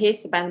 and he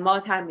spent more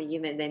time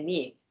even than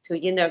me to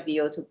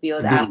interview, to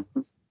build up.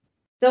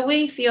 So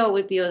we feel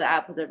we build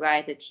up the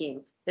right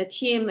team. The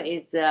team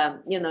is,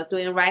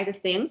 doing right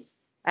things,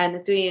 and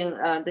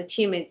the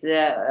team is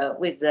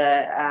with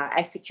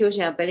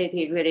execution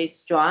ability really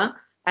strong,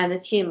 and the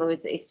team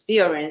with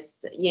experience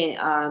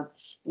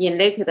in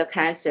liquid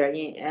cancer,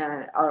 in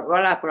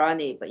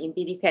orelabrutinib, in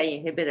BTK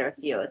inhibitor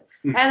field.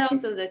 And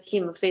also the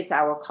team fits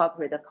our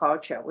corporate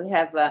culture. We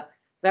have a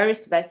very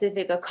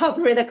specific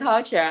corporate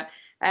culture,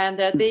 and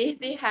they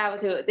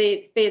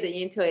fit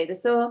into it.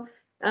 So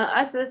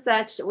as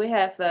such, we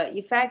have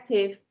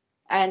effective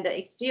and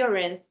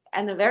experienced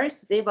and a very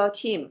stable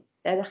team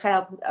that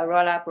help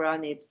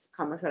orelabrutinib's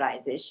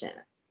commercialization.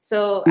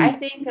 So I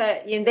think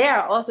in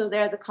there also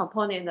there's a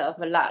component of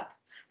luck,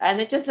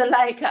 and just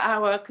like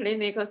our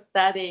clinical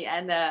study,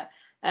 and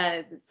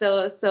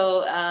so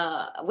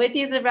we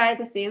did the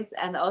right things,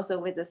 and also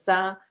with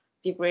some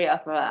degree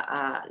of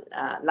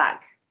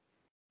luck.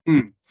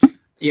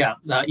 Yeah,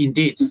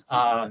 indeed.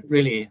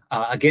 Really,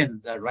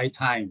 again, the right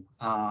time,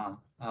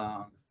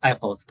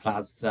 efforts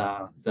plus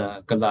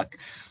the good luck.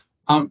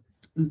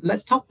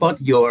 Let's talk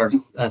about your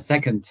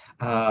second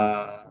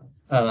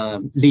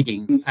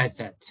leading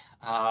asset.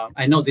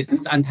 I know this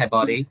is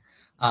antibody,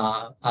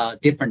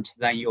 different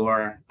than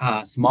your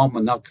small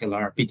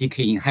molecular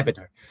BTK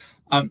inhibitor.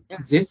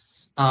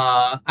 This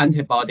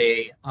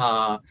antibody,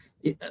 how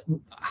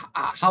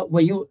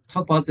when you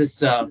talk about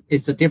this,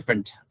 it's a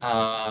different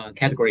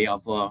category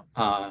of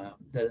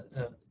the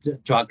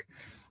drug.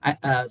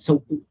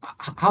 So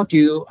how do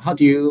you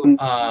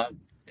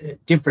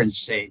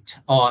differentiate,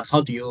 or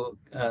how do you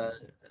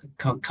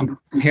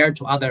compare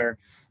to other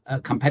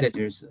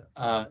competitors?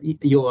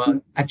 You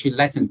are actually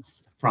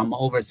licensed from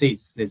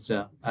overseas this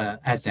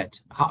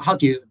asset. How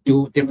do you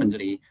do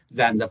differently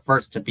than the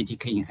first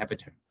BTK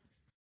inhibitor?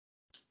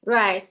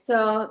 Right.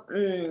 So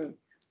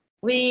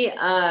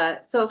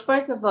so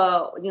first of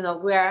all,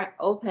 we are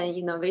open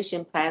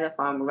innovation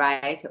platform,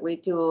 right? We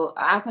do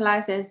out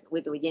license,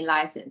 we do in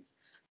license.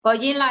 For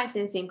in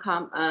licensing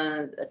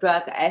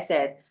drug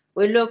asset,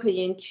 we look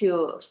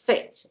into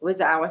fit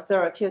with our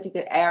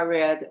therapeutic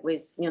area,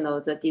 with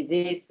the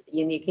disease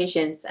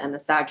indications and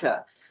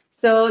etc.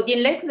 So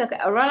in liquid,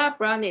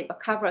 orelabrutinib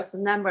covers a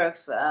number of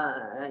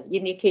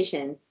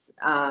indications,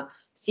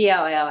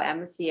 CLL,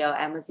 MCL,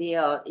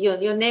 MZL,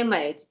 you name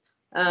it.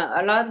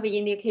 A lot of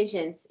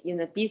indications in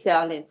the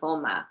B-cell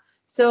lymphoma.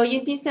 So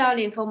in B-cell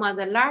lymphoma,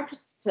 the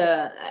largest,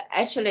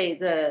 actually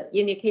the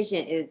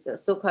indication is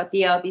so-called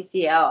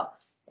DLBCL.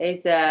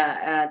 It's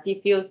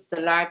diffuse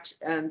large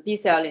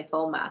B-cell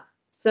lymphoma.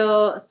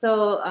 So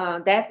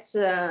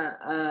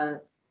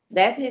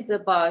that is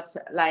about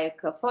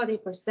like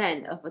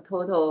 40% of the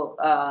total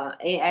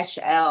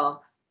NHL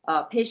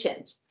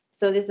patient.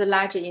 So this is a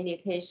large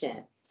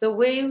indication. So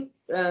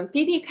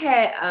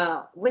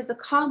BTK with a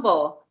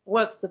combo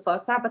works for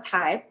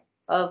subtype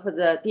of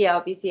the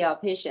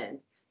DLBCL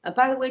patient.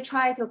 But we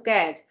try to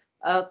get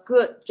a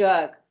good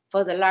drug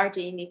for the large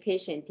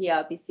indication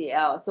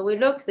DLBCL. So we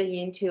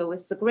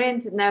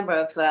screened a number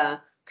of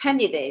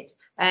candidates.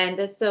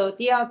 And so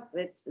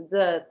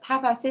the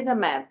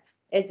tafasitamab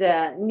is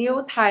a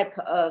new type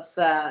of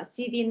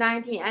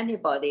CD19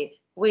 antibody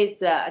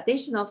with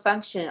additional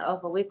function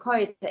of, we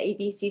call it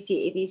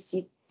ADCC,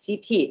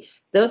 ADCT.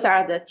 Those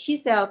are the T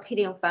cell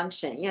killing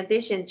function. In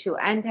addition to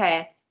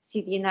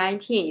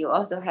anti-CD19, you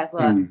also have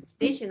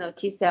additional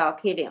T cell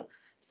killing.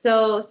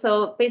 So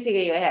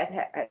basically you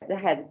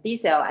had B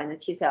cell and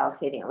T cell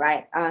killing,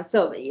 right?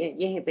 So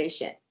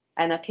inhibition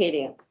and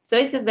killing. So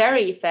it's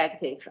very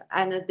effective.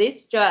 And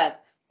this drug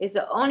is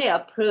only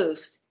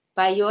approved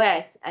by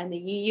US and the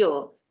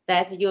EU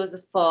that used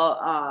for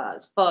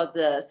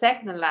the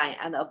second line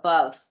and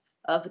above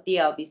of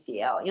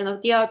DLBCL.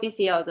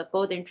 DLBCL, the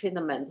golden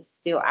treatment is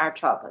still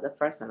R-CHOP, the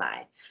first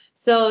line.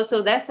 So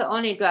that's the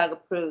only drug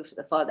approved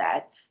for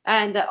that.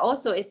 And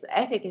also its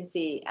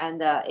efficacy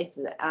and it's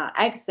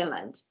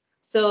excellent.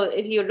 So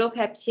if you look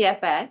at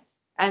PFS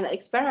and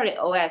especially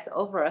OS,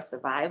 overall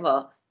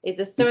survival, it's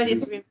a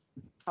 33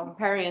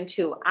 comparing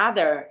to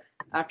other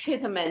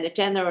treatment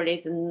generally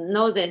is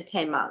more than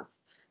 10 months.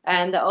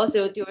 And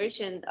also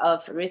duration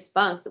of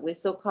response with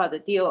so-called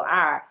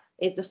DOR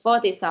is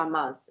 40-some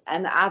months,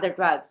 and other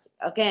drugs,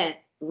 again,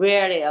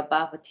 rarely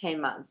above 10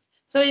 months.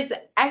 So it's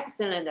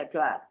excellent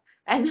drug.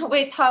 And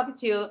we talk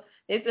to,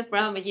 this is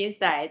from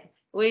inside,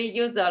 we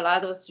use a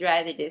lot of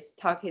strategies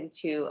talking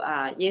to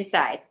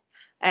inside.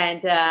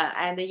 And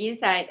the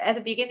inside, at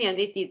the beginning,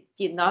 they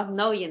did not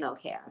know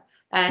InnoCare.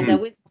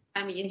 And with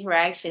time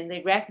interaction,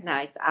 they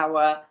recognize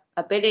our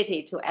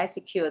ability to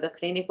execute the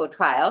clinical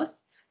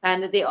trials.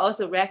 And they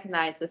also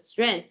recognize the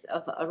strength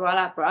of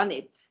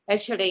orelabrutinib.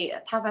 Actually,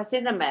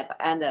 tafasitamab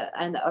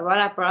and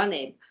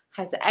orelabrutinib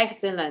has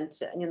excellent,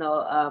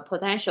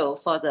 potential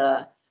for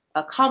the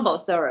combo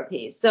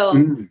therapy.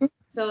 So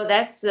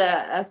that's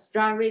a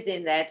strong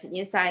reason that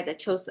Incyte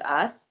chose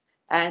us,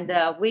 and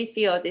we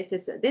feel this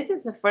is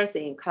the first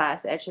in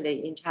class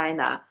actually in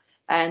China,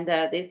 and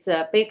this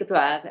big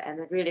drug and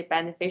really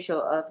beneficial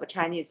of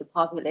Chinese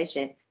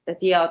population, the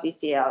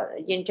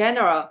DLBCL in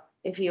general.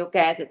 If you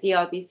get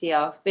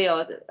DLBCL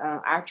failed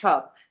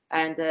R-CHOP,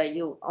 and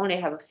you only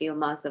have a few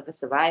months of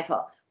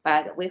survival.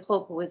 But we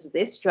hope with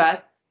this drug,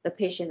 the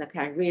patient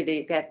can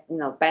really get,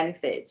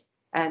 benefit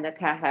and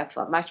can have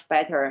a much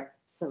better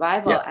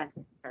survival and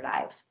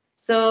life.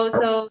 So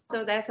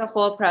that's the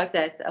whole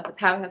process of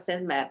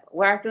tafasitamab.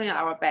 We're doing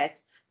our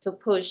best to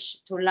push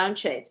to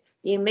launch it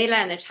in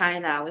mainland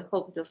China. We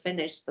hope to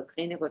finish the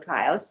clinical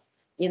trials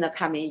in the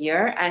coming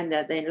year and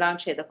then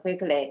launch it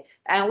quickly.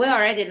 And we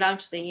already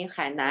launched in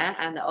Hainan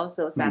and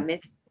also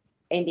submit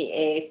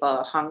NDA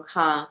for Hong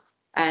Kong,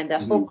 and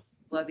hope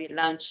will be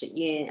launched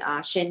in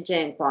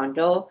Shenzhen,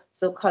 Guangzhou,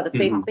 so-called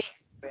big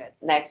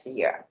next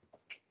year.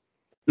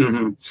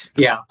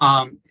 Yeah,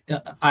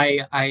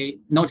 I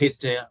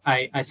noticed.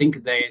 I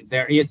think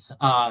there is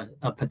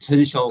a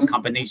potential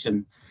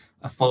combination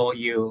for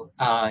you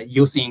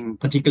using,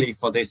 particularly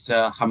for this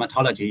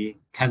hematology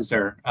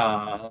cancer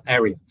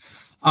area.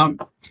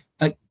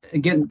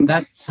 Again,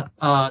 that's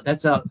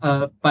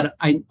but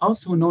I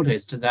also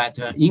noticed that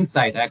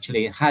Incyte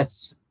actually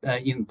has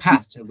in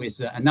past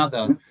with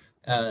another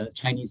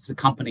Chinese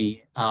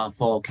company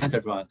for cancer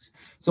drugs.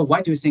 So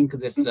why do you think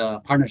this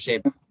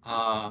partnership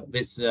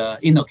with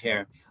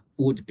InnoCare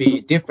would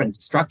be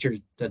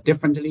structured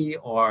differently,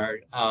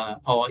 or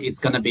it's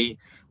going to be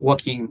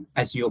working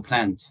as you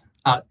planned?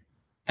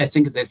 I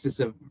think this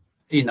is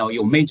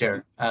your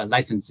major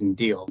licensing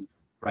deal,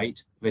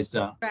 right? With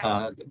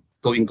Right.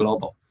 going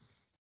global.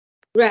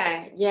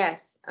 Right.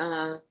 Yes.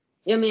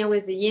 You mean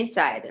with the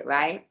inside,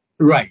 right?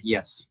 Right.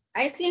 Yes.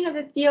 I think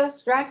the deal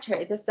structure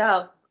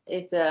itself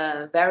is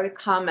very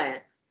common.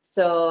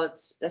 So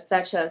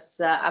such as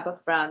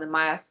upfront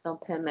milestone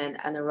payment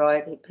and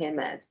royalty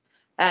payment.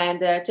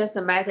 And just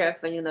a matter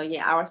of, in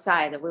our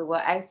side, we will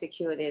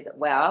execute it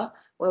well.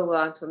 We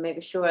want to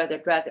make sure the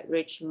drug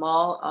reach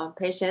more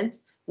patients.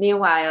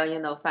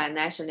 Meanwhile,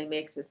 financially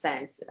makes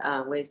sense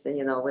with,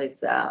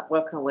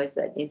 working with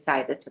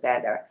inside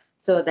together.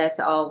 So that's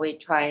all we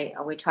try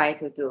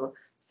to do.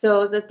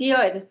 So the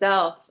deal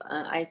itself,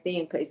 I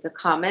think, is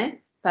common,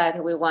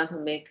 but we want to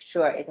make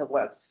sure it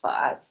works for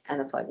us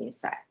and for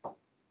inside.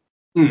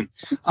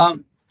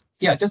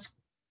 Yeah, just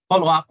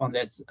follow up on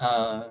this,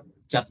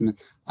 Jasmine.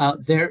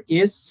 There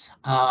is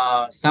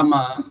some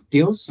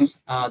deals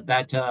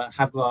that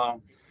have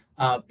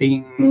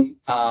been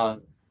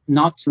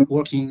not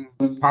working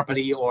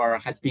properly or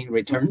has been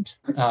returned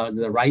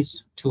the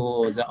rights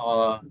to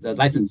the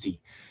licensee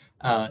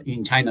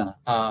in China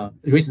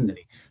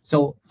recently.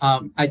 So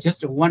I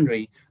just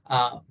wondering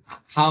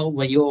how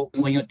when you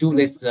do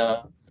this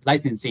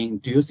licensing,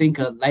 do you think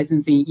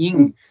licensing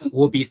in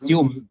will be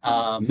still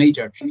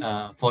major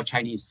for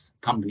Chinese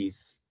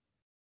companies?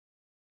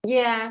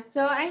 Yeah,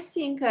 so I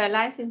think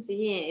licensing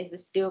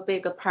is still a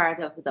big part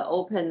of the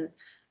open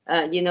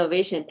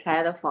innovation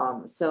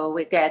platform. So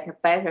we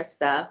get better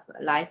stuff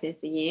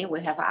licensed in.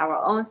 We have our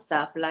own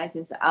stuff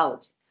licensed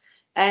out.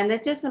 And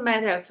it's just a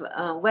matter of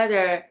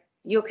whether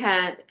you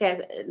can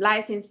get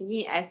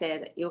licensing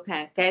asset, you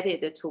can get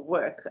it to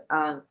work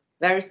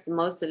very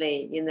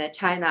smoothly in the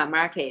China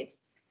market.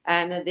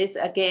 And this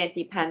again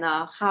depends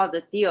on how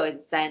the deal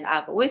is signed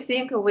up. We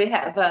think we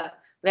have a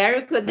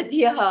very good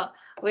deal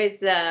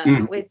with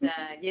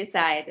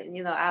inside.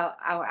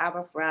 Our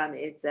upfront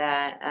is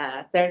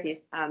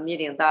 $30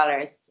 million,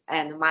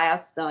 and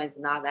milestone is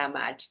not that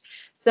much.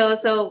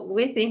 So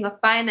we think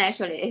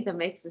financially it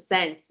makes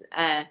sense.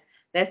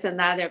 That's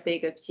another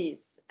bigger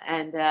piece.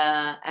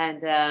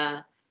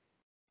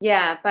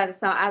 Yeah, but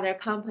some other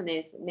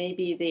companies,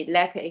 maybe they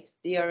lack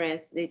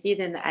experience, they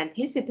didn't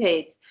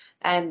anticipate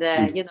and,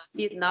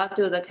 did not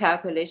do the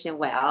calculation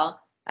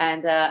well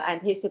and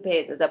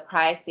anticipate the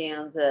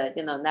pricing, the,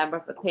 number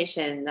of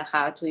patients,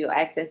 how to you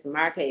access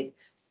market,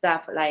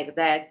 stuff like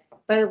that.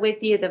 But we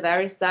did a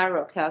very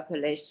thorough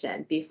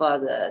calculation before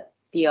the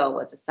deal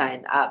was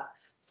signed up.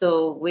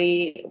 So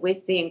we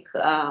think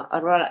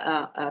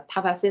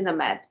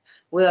tafasitamab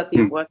will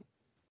be working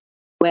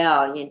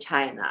well in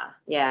China,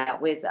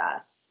 with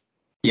us.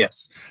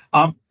 Yes.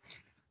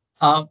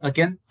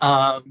 Again,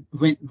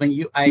 when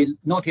I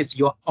noticed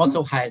you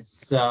also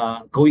has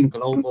going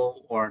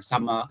global or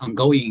some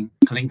ongoing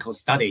clinical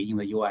study in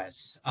the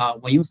U.S.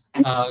 When you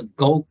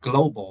go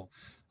global,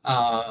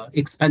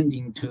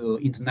 expanding to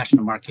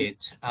international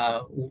market,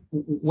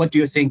 what do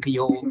you think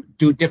you'll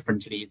do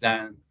differently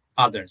than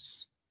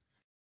others?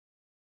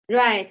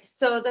 Right.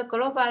 So the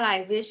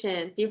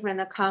globalization,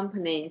 different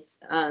companies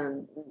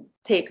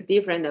take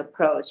different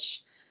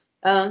approach.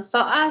 For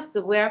us,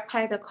 we're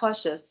quite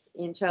cautious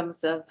in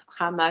terms of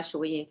how much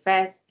we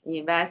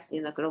invest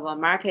in the global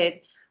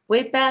market.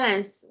 We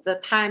balance the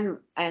time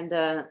and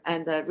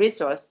the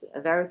resource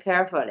very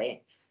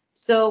carefully.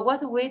 So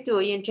what we do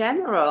in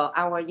general,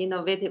 our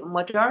innovative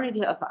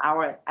majority of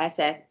our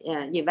asset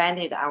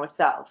invented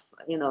ourselves,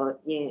 at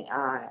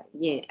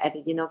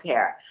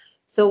InnoCare.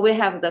 So we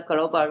have the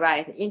global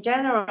right. In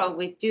general,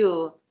 we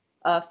do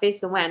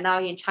phase 1 now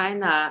in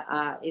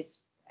China. Is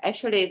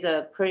actually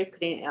the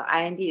preclinical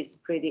IND is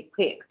pretty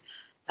quick.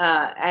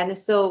 And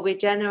so we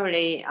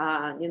generally,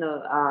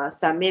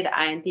 submit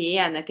IND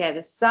and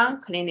get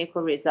some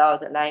clinical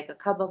result, like a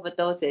couple of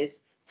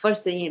doses,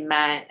 first in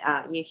man,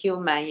 in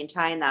human in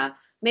China.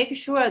 Make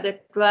sure the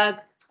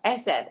drug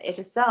asset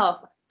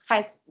itself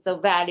has the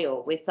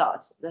value we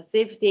thought, the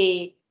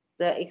safety,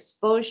 the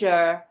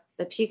exposure,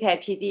 the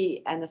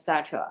PK/PD, and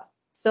etc.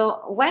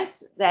 So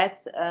once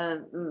that's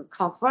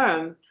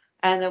confirmed,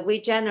 and we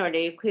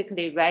generally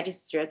quickly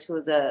register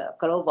to the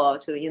global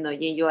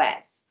in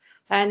US.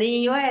 And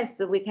in US,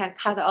 we can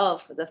cut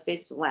off the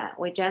phase 1.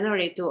 We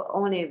generally do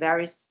only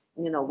very,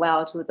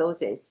 well 2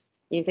 doses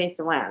in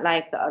phase 1,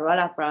 like the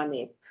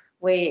orelabrutinib.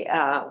 We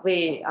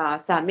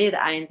submit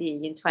IND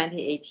in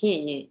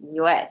 2018 in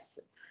US,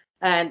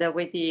 and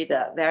we did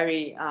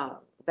very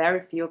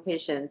few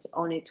patients,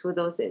 only 2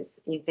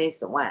 doses in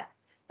phase 1.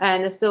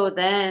 And so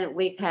then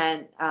we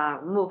can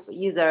move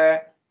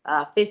either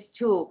phase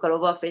 2,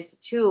 global phase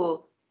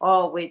 2,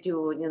 or we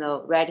do,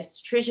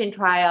 registration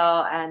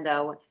trial. And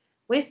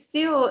we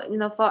still,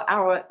 for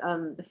our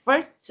the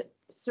first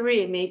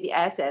 3 maybe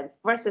assets,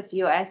 first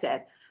few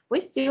assets, we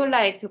still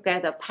like to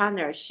get a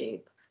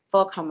partnership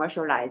for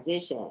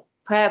commercialization,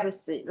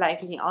 perhaps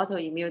like in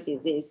autoimmune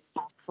disease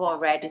for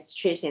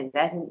registration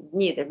that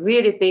need a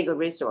really big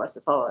resource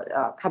for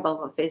a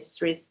couple of phase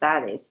 3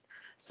 studies.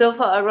 So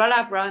for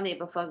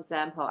orelabrutinib, for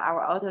example,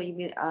 our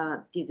autoimmune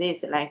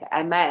disease like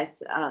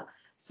MS,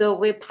 So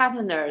we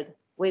partnered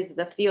with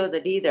the field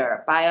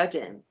leader,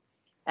 Biogen.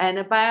 And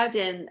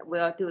Biogen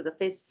will do the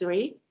phase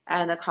 3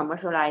 and the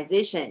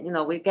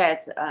commercialization. We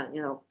get,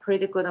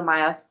 pretty good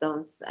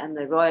milestones and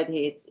the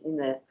royalties in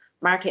the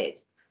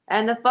market.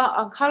 And for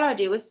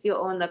oncology, we still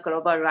own the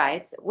global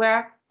rights.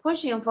 We're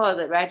pushing for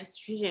the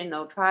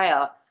registrational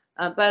trial,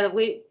 but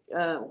we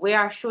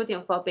are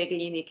shooting for big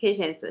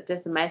indications,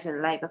 just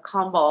mentioned, like a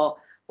combo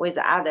with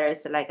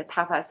others, like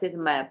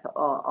tafasitamab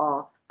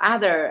or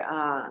other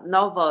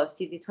novel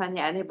CD20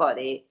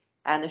 antibody,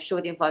 and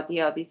shooting for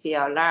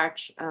DLBCL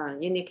large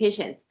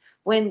indications.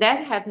 When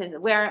that happens,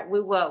 we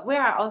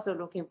are also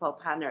looking for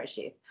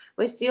partnership.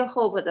 We still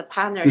hope the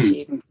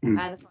partnership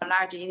and for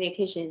large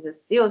indications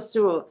still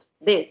through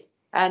this,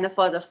 and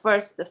for the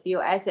first few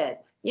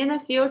assets. In the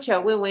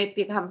future, when we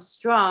become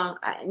strong,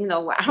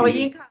 our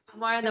income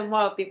more and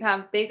more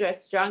become bigger,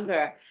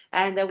 stronger,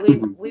 and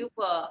we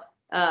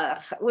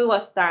will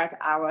start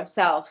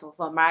ourselves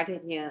for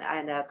marketing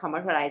and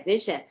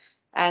commercialization.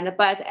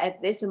 But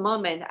at this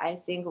moment, I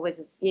think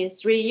in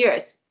 3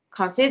 years,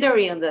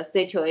 considering the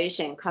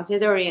situation,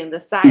 considering the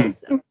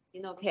size of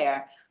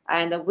InnoCare,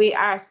 and we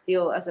are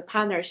still, as a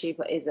partnership,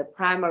 is a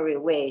primary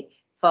way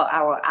for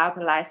our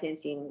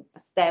out-licensing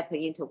step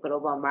into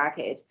global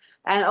market.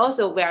 And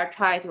also we are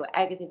trying to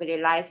actively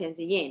license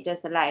in,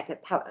 just like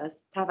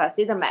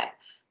tafasitamab,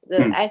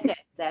 the asset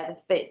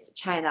that fits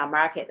China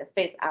market,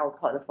 fits our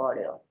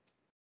portfolio.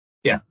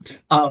 Yeah.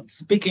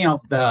 Speaking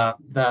of the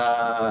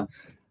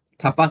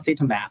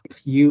tafasitamab,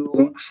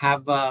 you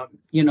have,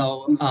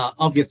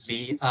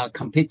 obviously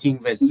competing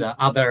with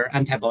other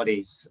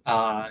antibodies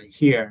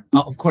here.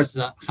 Of course,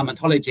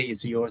 hematology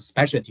is your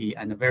specialty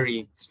and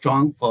very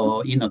strong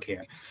for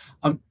InnoCare.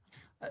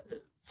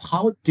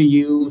 How do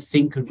you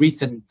think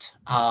recent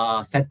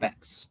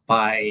setbacks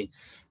by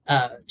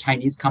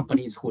Chinese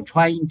companies who are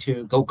trying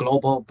to go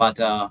global but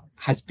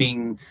has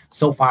been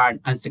so far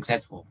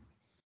unsuccessful?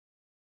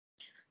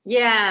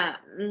 Yeah,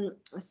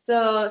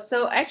 so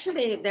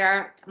actually there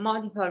are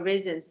multiple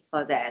reasons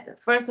for that.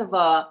 First of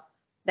all,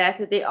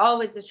 that they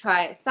always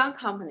some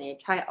company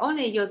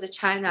only use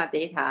China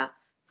data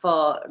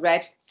for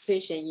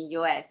registration in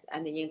US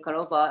and in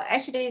global.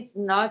 Actually, it's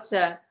not,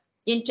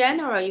 in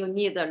general, you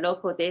need the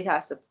local data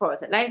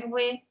support. Like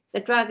the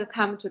drug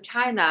come to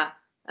China,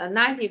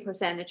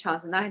 90%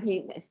 chance,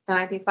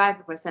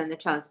 95%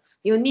 chance,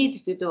 you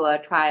need to do a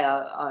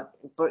trial,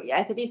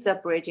 at least a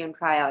bridging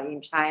trial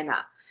in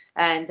China.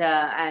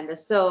 And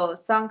so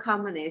some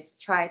companies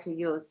try to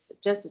use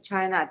just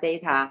China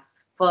data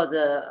for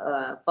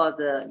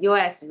the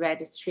US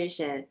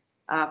registration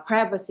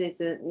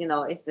purposes.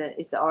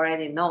 It's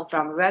already known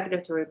from a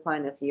regulatory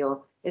point of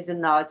view. It's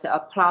not a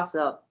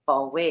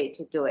plausible way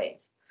to do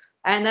it.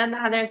 And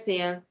another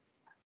thing,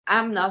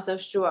 I'm not so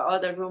sure. All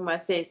the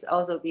rumors is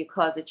also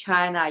because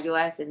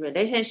China-US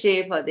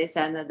relationship or this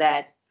and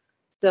that.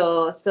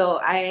 So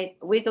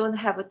we don't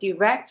have a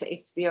direct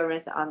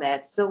experience on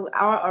that. So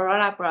our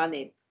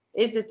orelabrutinib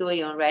is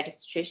doing a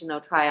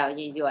registrational trial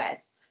in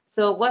US.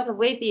 So what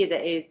we did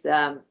is,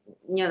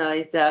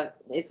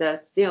 it's a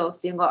still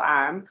single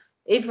arm.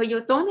 If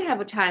you don't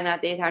have China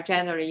data,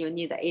 generally you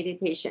need 80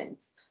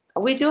 patients.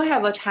 We do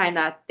have a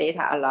China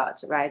data a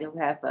lot, right? We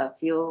have a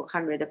few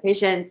hundred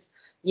patients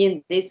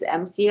in this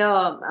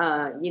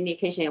MCL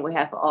indication. We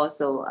have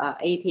also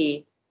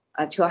 80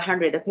 to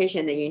 100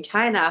 patients in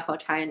China for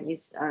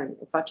Chinese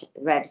for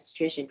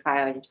registration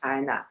trial in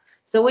China.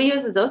 So we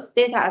use those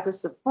data as a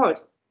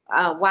support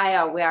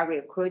while we are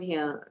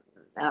recruiting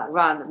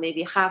around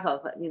maybe half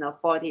of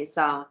 40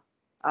 some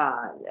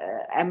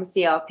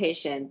MCL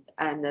patients,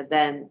 and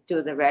then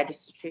do the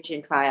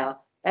registration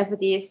trial.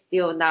 FDA is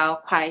still now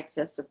quite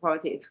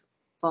supportive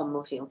for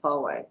moving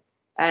forward.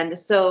 And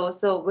so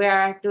we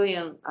are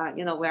doing,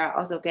 we are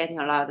also getting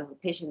a lot of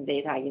patient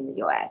data in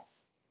the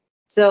US.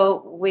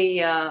 So we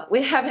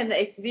haven't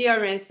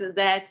experienced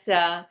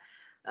that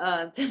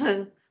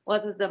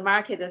what the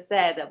market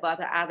said about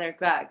other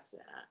drugs.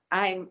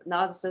 I'm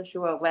not so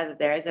sure whether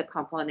there is a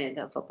component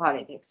for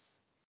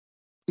politics.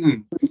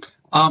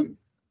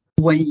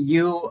 When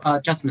you,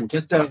 Jasmine,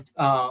 just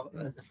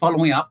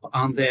following up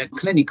on the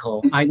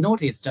clinical, I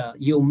noticed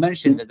you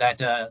mentioned that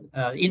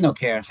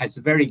InnoCare has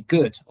very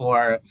good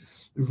or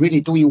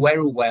really doing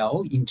very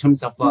well in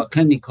terms of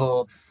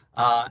clinical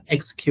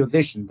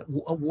execution.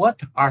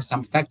 What are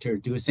some factors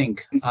do you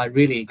think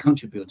really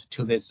contribute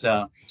to this?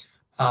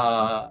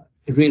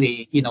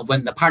 Really,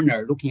 when the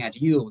partner looking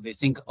at you, they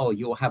think, oh,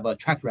 you have a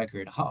track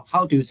record.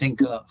 How do you think?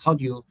 How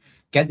do you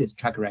get this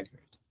track record?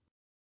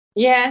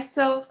 Yeah,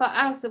 so for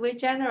us, we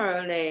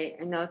generally,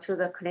 to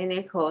the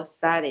clinical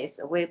studies,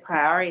 we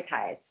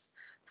prioritize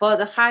for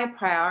the high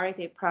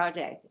priority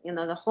project.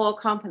 The whole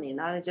company,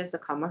 not just the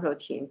commercial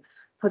team,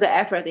 put the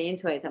effort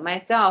into it.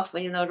 Myself,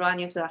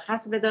 running to the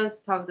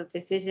hospitals, talk to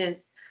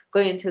physicians,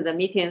 going to the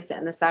meetings,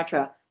 and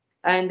etc.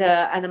 And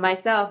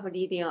myself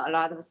leading a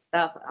lot of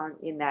stuff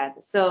in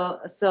that. So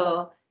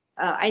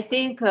I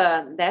think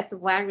that's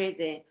one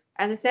reason.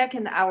 And the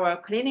second, our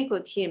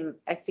clinical team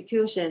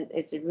execution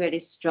is really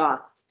strong.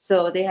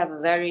 So they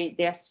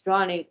are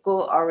strongly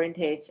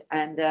goal-oriented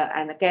and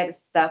get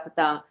stuff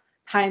done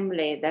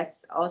timely.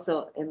 That's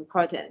also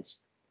important.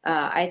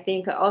 I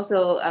think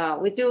also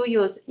we do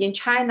use in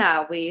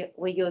China. We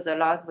use a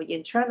lot of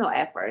internal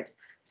effort.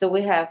 So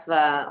we have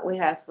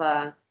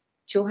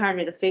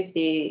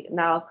 250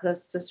 now,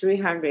 close to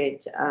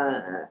 300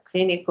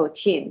 clinical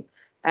team,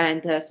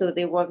 and so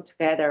they work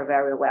together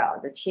very well.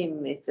 The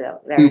team is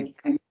very.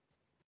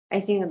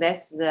 I think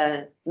that's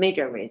the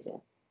major reason.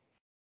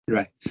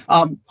 Right.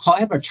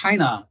 However,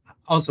 China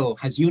also,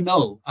 as you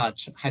know,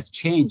 has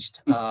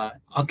changed,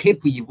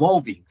 keep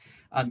evolving.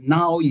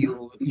 Now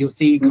you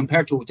see,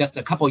 compared to just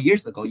a couple of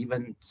years ago,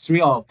 even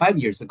 3 or 5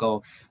 years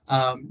ago,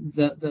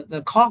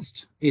 the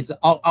cost is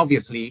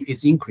obviously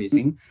is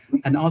increasing,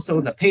 and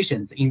also the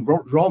patients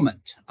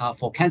enrollment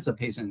for cancer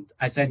patients.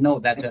 As I know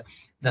that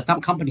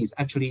some companies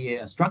actually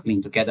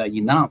struggling to get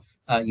enough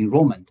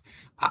enrollment.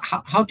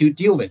 How do you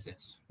deal with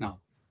this now?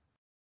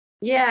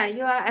 Yeah,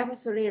 you are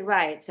absolutely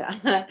right.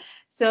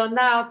 So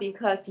now,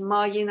 because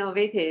more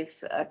innovative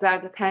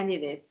drug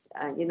candidates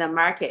in the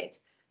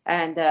market,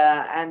 and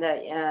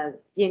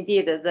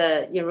indeed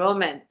the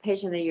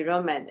patient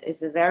enrollment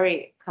is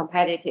very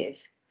competitive.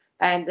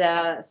 And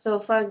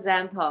so, for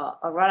example,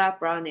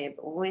 orelabrutinib,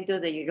 when we do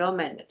the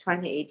enrollment in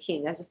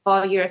 2018, that's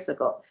 4 years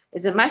ago,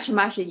 it's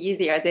much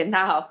easier than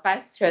now,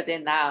 faster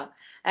than now.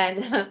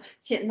 And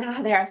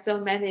now there are so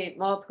many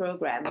more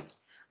programs.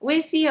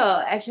 We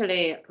feel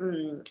actually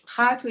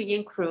how to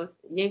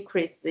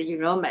increase the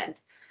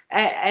enrollment.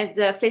 As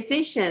the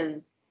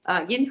physician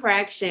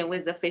interaction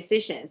with the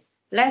physicians,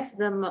 let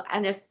them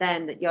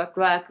understand your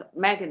drug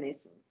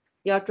mechanism,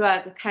 your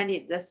drug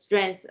candidate, the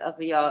strength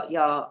of your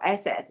drug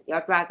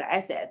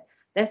asset.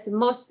 That's the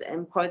most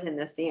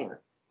important thing.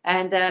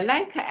 And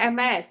like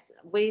MS,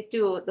 we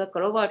do the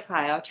global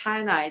trial.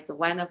 China is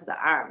one of the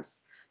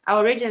arms.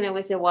 Originally,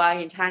 we said, well,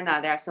 in China,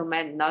 there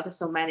are not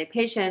so many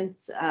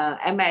patients.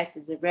 MS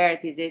is a rare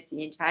disease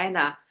in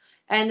China.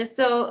 And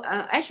so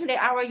actually,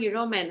 our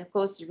enrollment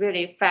goes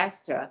really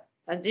faster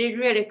and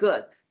really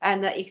good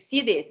and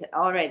exceeded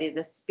already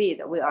the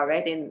speed we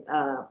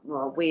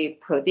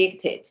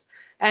predicted.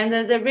 And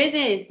the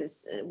reason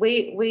is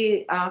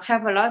we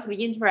have a lot of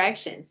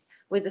interactions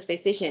with the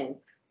physician,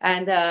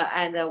 and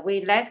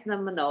we let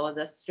them know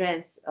the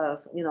strengths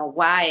of,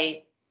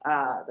 why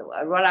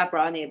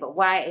orelabrutinib,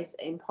 why it's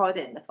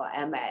important for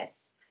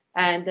MS.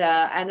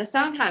 And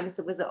sometimes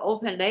with the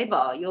open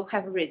label, you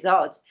have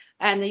results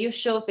and you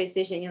show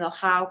physician,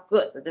 how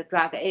good the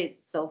drug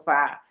is so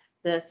far,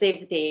 the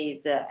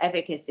safety, the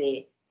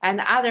efficacy,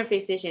 and other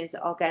physicians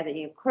all get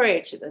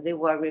encouraged. They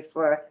will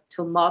refer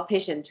to more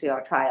patients to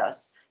your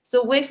trials.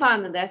 So we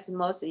found that's the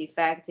most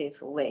effective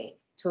way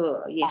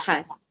to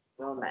enhance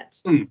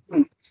enrollment.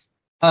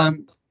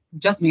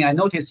 Jasmine, I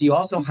noticed you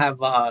also have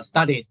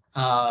studied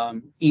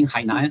in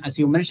Hainan, as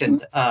you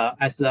mentioned,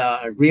 as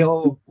a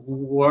real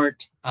world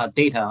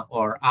data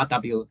or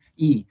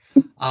RWE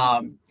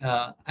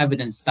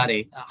evidence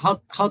study. How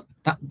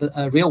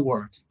the real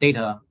world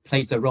data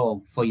plays a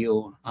role for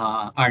you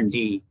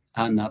R&D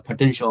and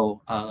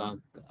potential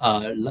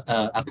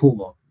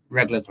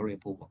regulatory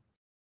approval?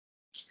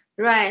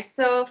 Right.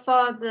 So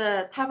for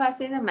the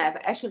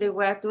tafasitamab, actually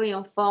we're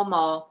doing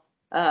formal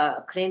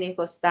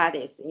clinical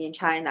studies in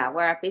China.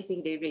 We're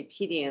basically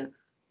repeating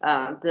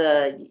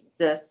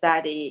the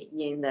study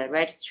in the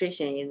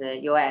registration in the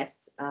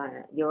US,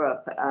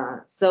 Europe.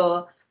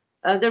 So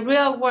the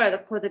real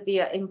world could be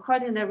an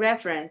important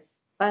reference,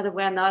 but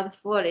we're not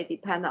fully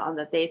dependent on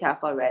the data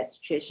for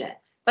registration.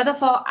 But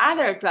for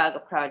other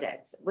drug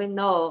projects, we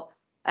know,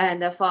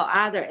 and for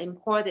other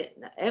import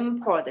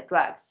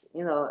drugs,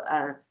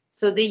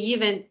 so they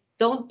even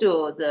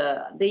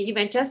they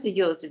even just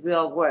use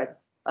real world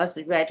as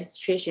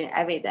registration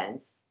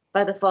evidence.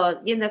 But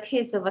in the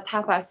case of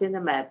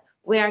tafasitamab,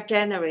 we are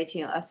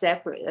generating a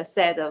set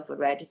of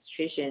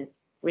registration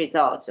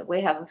results.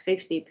 We have a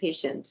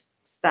 50-patient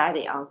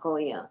study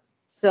ongoing.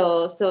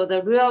 So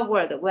the real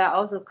world, we are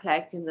also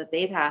collecting the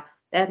data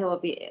that will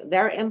be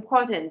very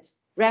important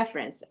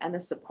reference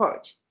and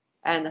support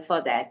and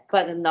for that,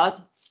 but we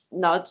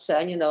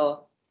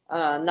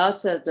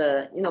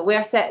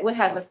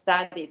have a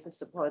study to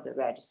support the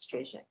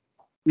registration.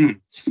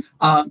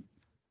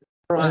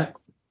 Right.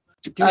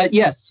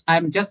 Yes,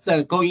 I'm just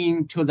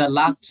going to the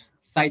last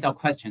side of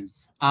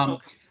questions.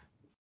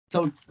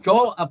 So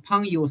draw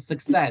upon your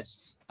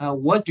success,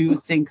 what do you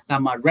think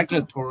some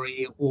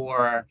regulatory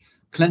or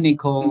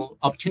clinical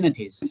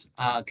opportunities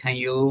can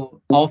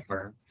you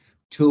offer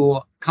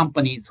to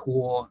companies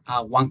who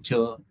want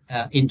to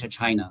enter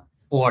China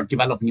or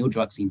develop new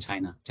drugs in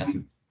China,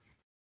 Jasmine?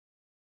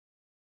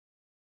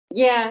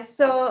 Yeah,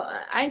 so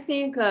I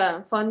think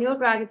for new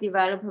drug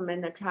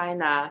development in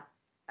China,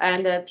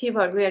 and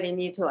people really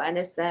need to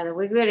understand,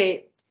 we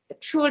really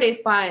truly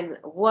find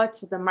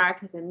what the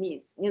market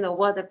needs,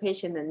 what the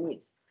patient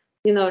needs.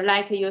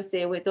 Like you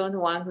say, we don't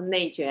want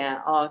nature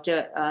or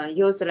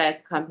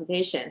useless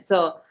competition.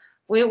 So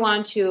we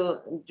want to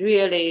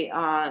really,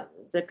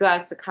 the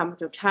drugs come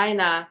to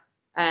China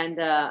and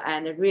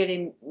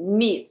really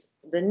meet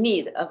the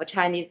need of a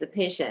Chinese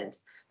patient.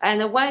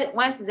 And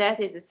once that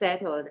is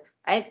settled,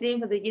 I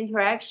think the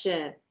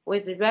interaction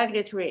with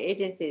regulatory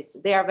agencies,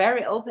 they are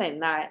very open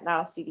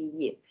now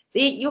CDE.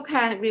 You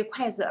can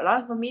request a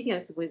lot of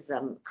meetings with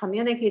them,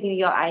 communicating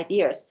your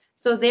ideas.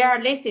 So they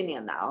are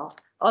listening now,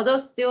 although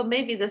still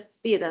maybe the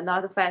speed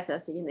not fast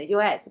as in the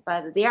US,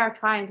 but they are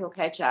trying to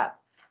catch up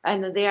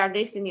and they are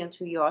listening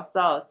to your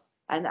thoughts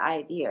and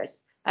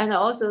ideas. And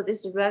also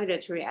this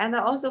regulatory and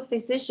also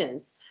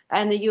physicians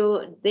and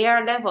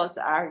their levels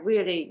are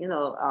really,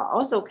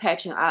 also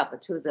catching up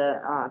to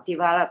the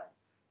developed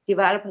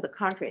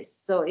countries.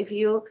 So if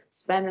you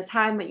spend the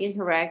time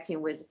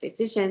interacting with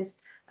physicians,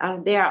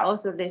 they are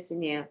also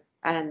listening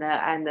and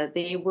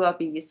they will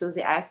be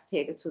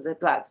enthusiastic to the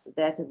drugs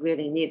that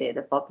really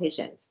needed for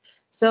patients.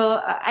 So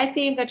I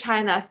think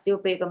China is still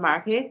a big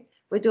market.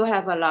 We do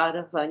have a lot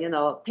of,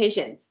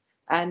 patients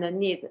and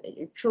need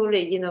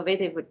truly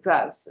innovative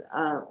drugs.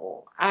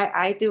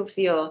 I do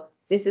feel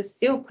this is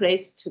still a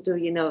place to do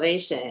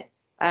innovation,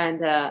 and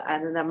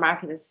the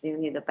market still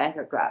need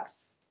better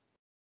drugs.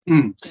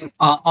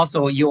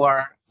 Also, you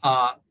are,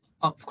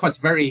 of course,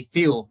 very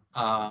few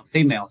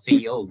female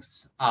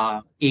CEOs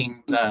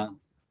in the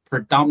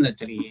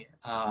predominantly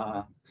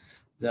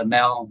the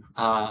male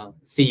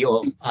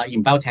CEO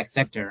in biotech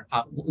sector.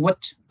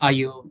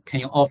 Can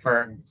you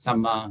offer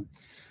some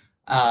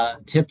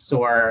tips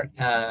or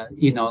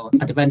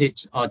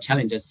advantage or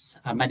challenges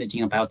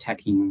managing a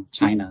biotech in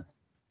China?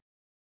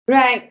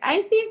 Right.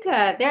 I think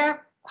there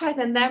are quite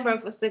a number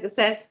of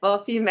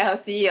successful female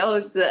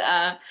CEOs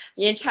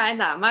in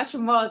China, much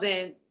more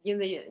than in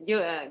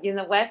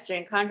the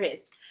Western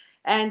countries.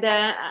 And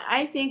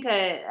I think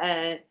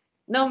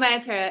no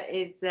matter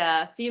it's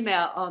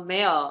female or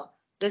male,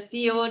 the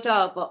CEO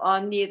job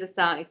all need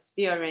some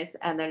experience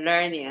and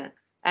learning,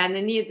 and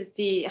need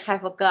to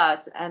have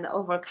guts and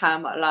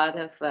overcome a lot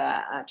of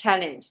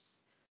challenges.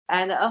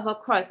 And of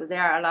course,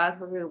 there are a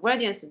lot of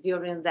rewards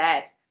during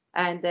that.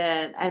 And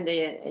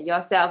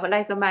yourself,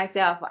 like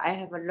myself, I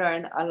have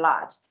learned a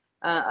lot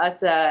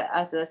as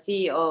a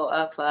CEO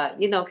of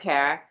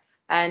InnoCare,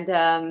 and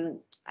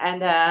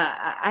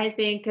I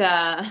think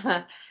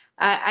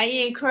I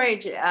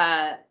encourage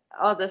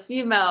all the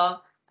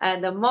female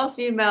and the more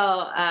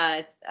female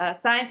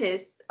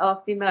scientists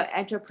or female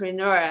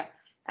entrepreneur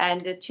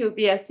and to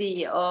be a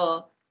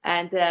CEO,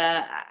 and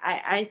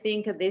I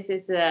think this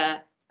is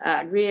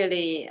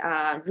really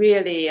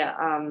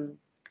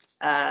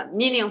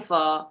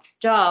meaningful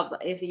job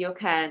if you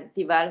can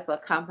develop a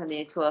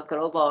company to a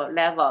global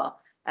level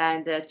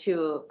and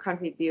to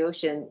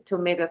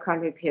make a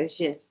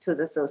contributions to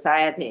the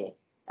society.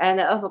 And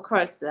of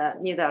course,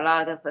 need a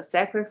lot of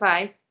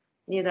sacrifice,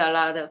 need a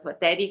lot of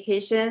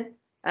dedication.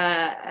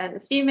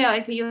 And female,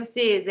 if you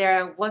see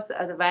there was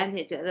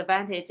advantage. The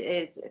advantage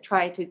is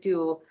try to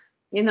do,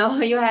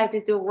 you have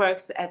to do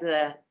works at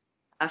a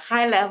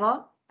high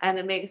level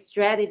and make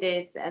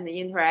strategies and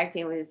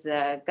interacting with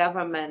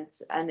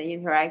government and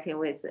interacting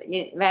with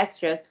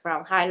investors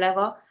from high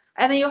level.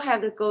 And you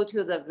have to go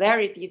to the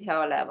very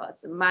detailed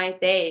levels. My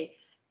day,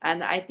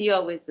 and I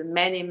deal with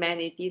many,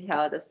 many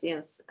detailed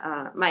things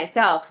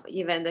myself.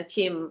 Even the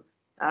team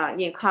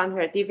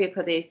encounter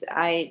difficulties.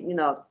 I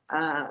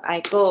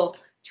go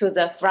to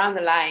the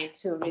front line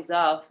to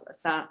resolve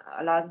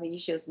a lot of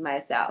issues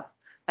myself.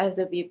 I have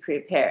to be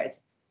prepared.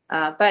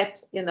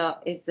 But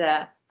it's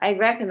I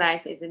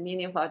recognize it's a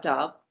meaningful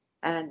job,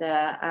 and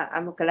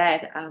I'm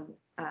glad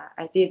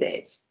I did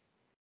it.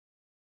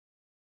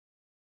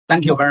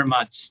 Thank you very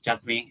much,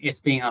 Jasmine. It's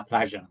been a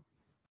pleasure.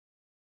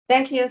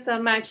 Thank you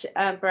so much,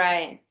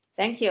 Brian.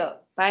 Thank you.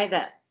 Bye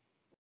then.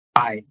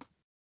 Bye.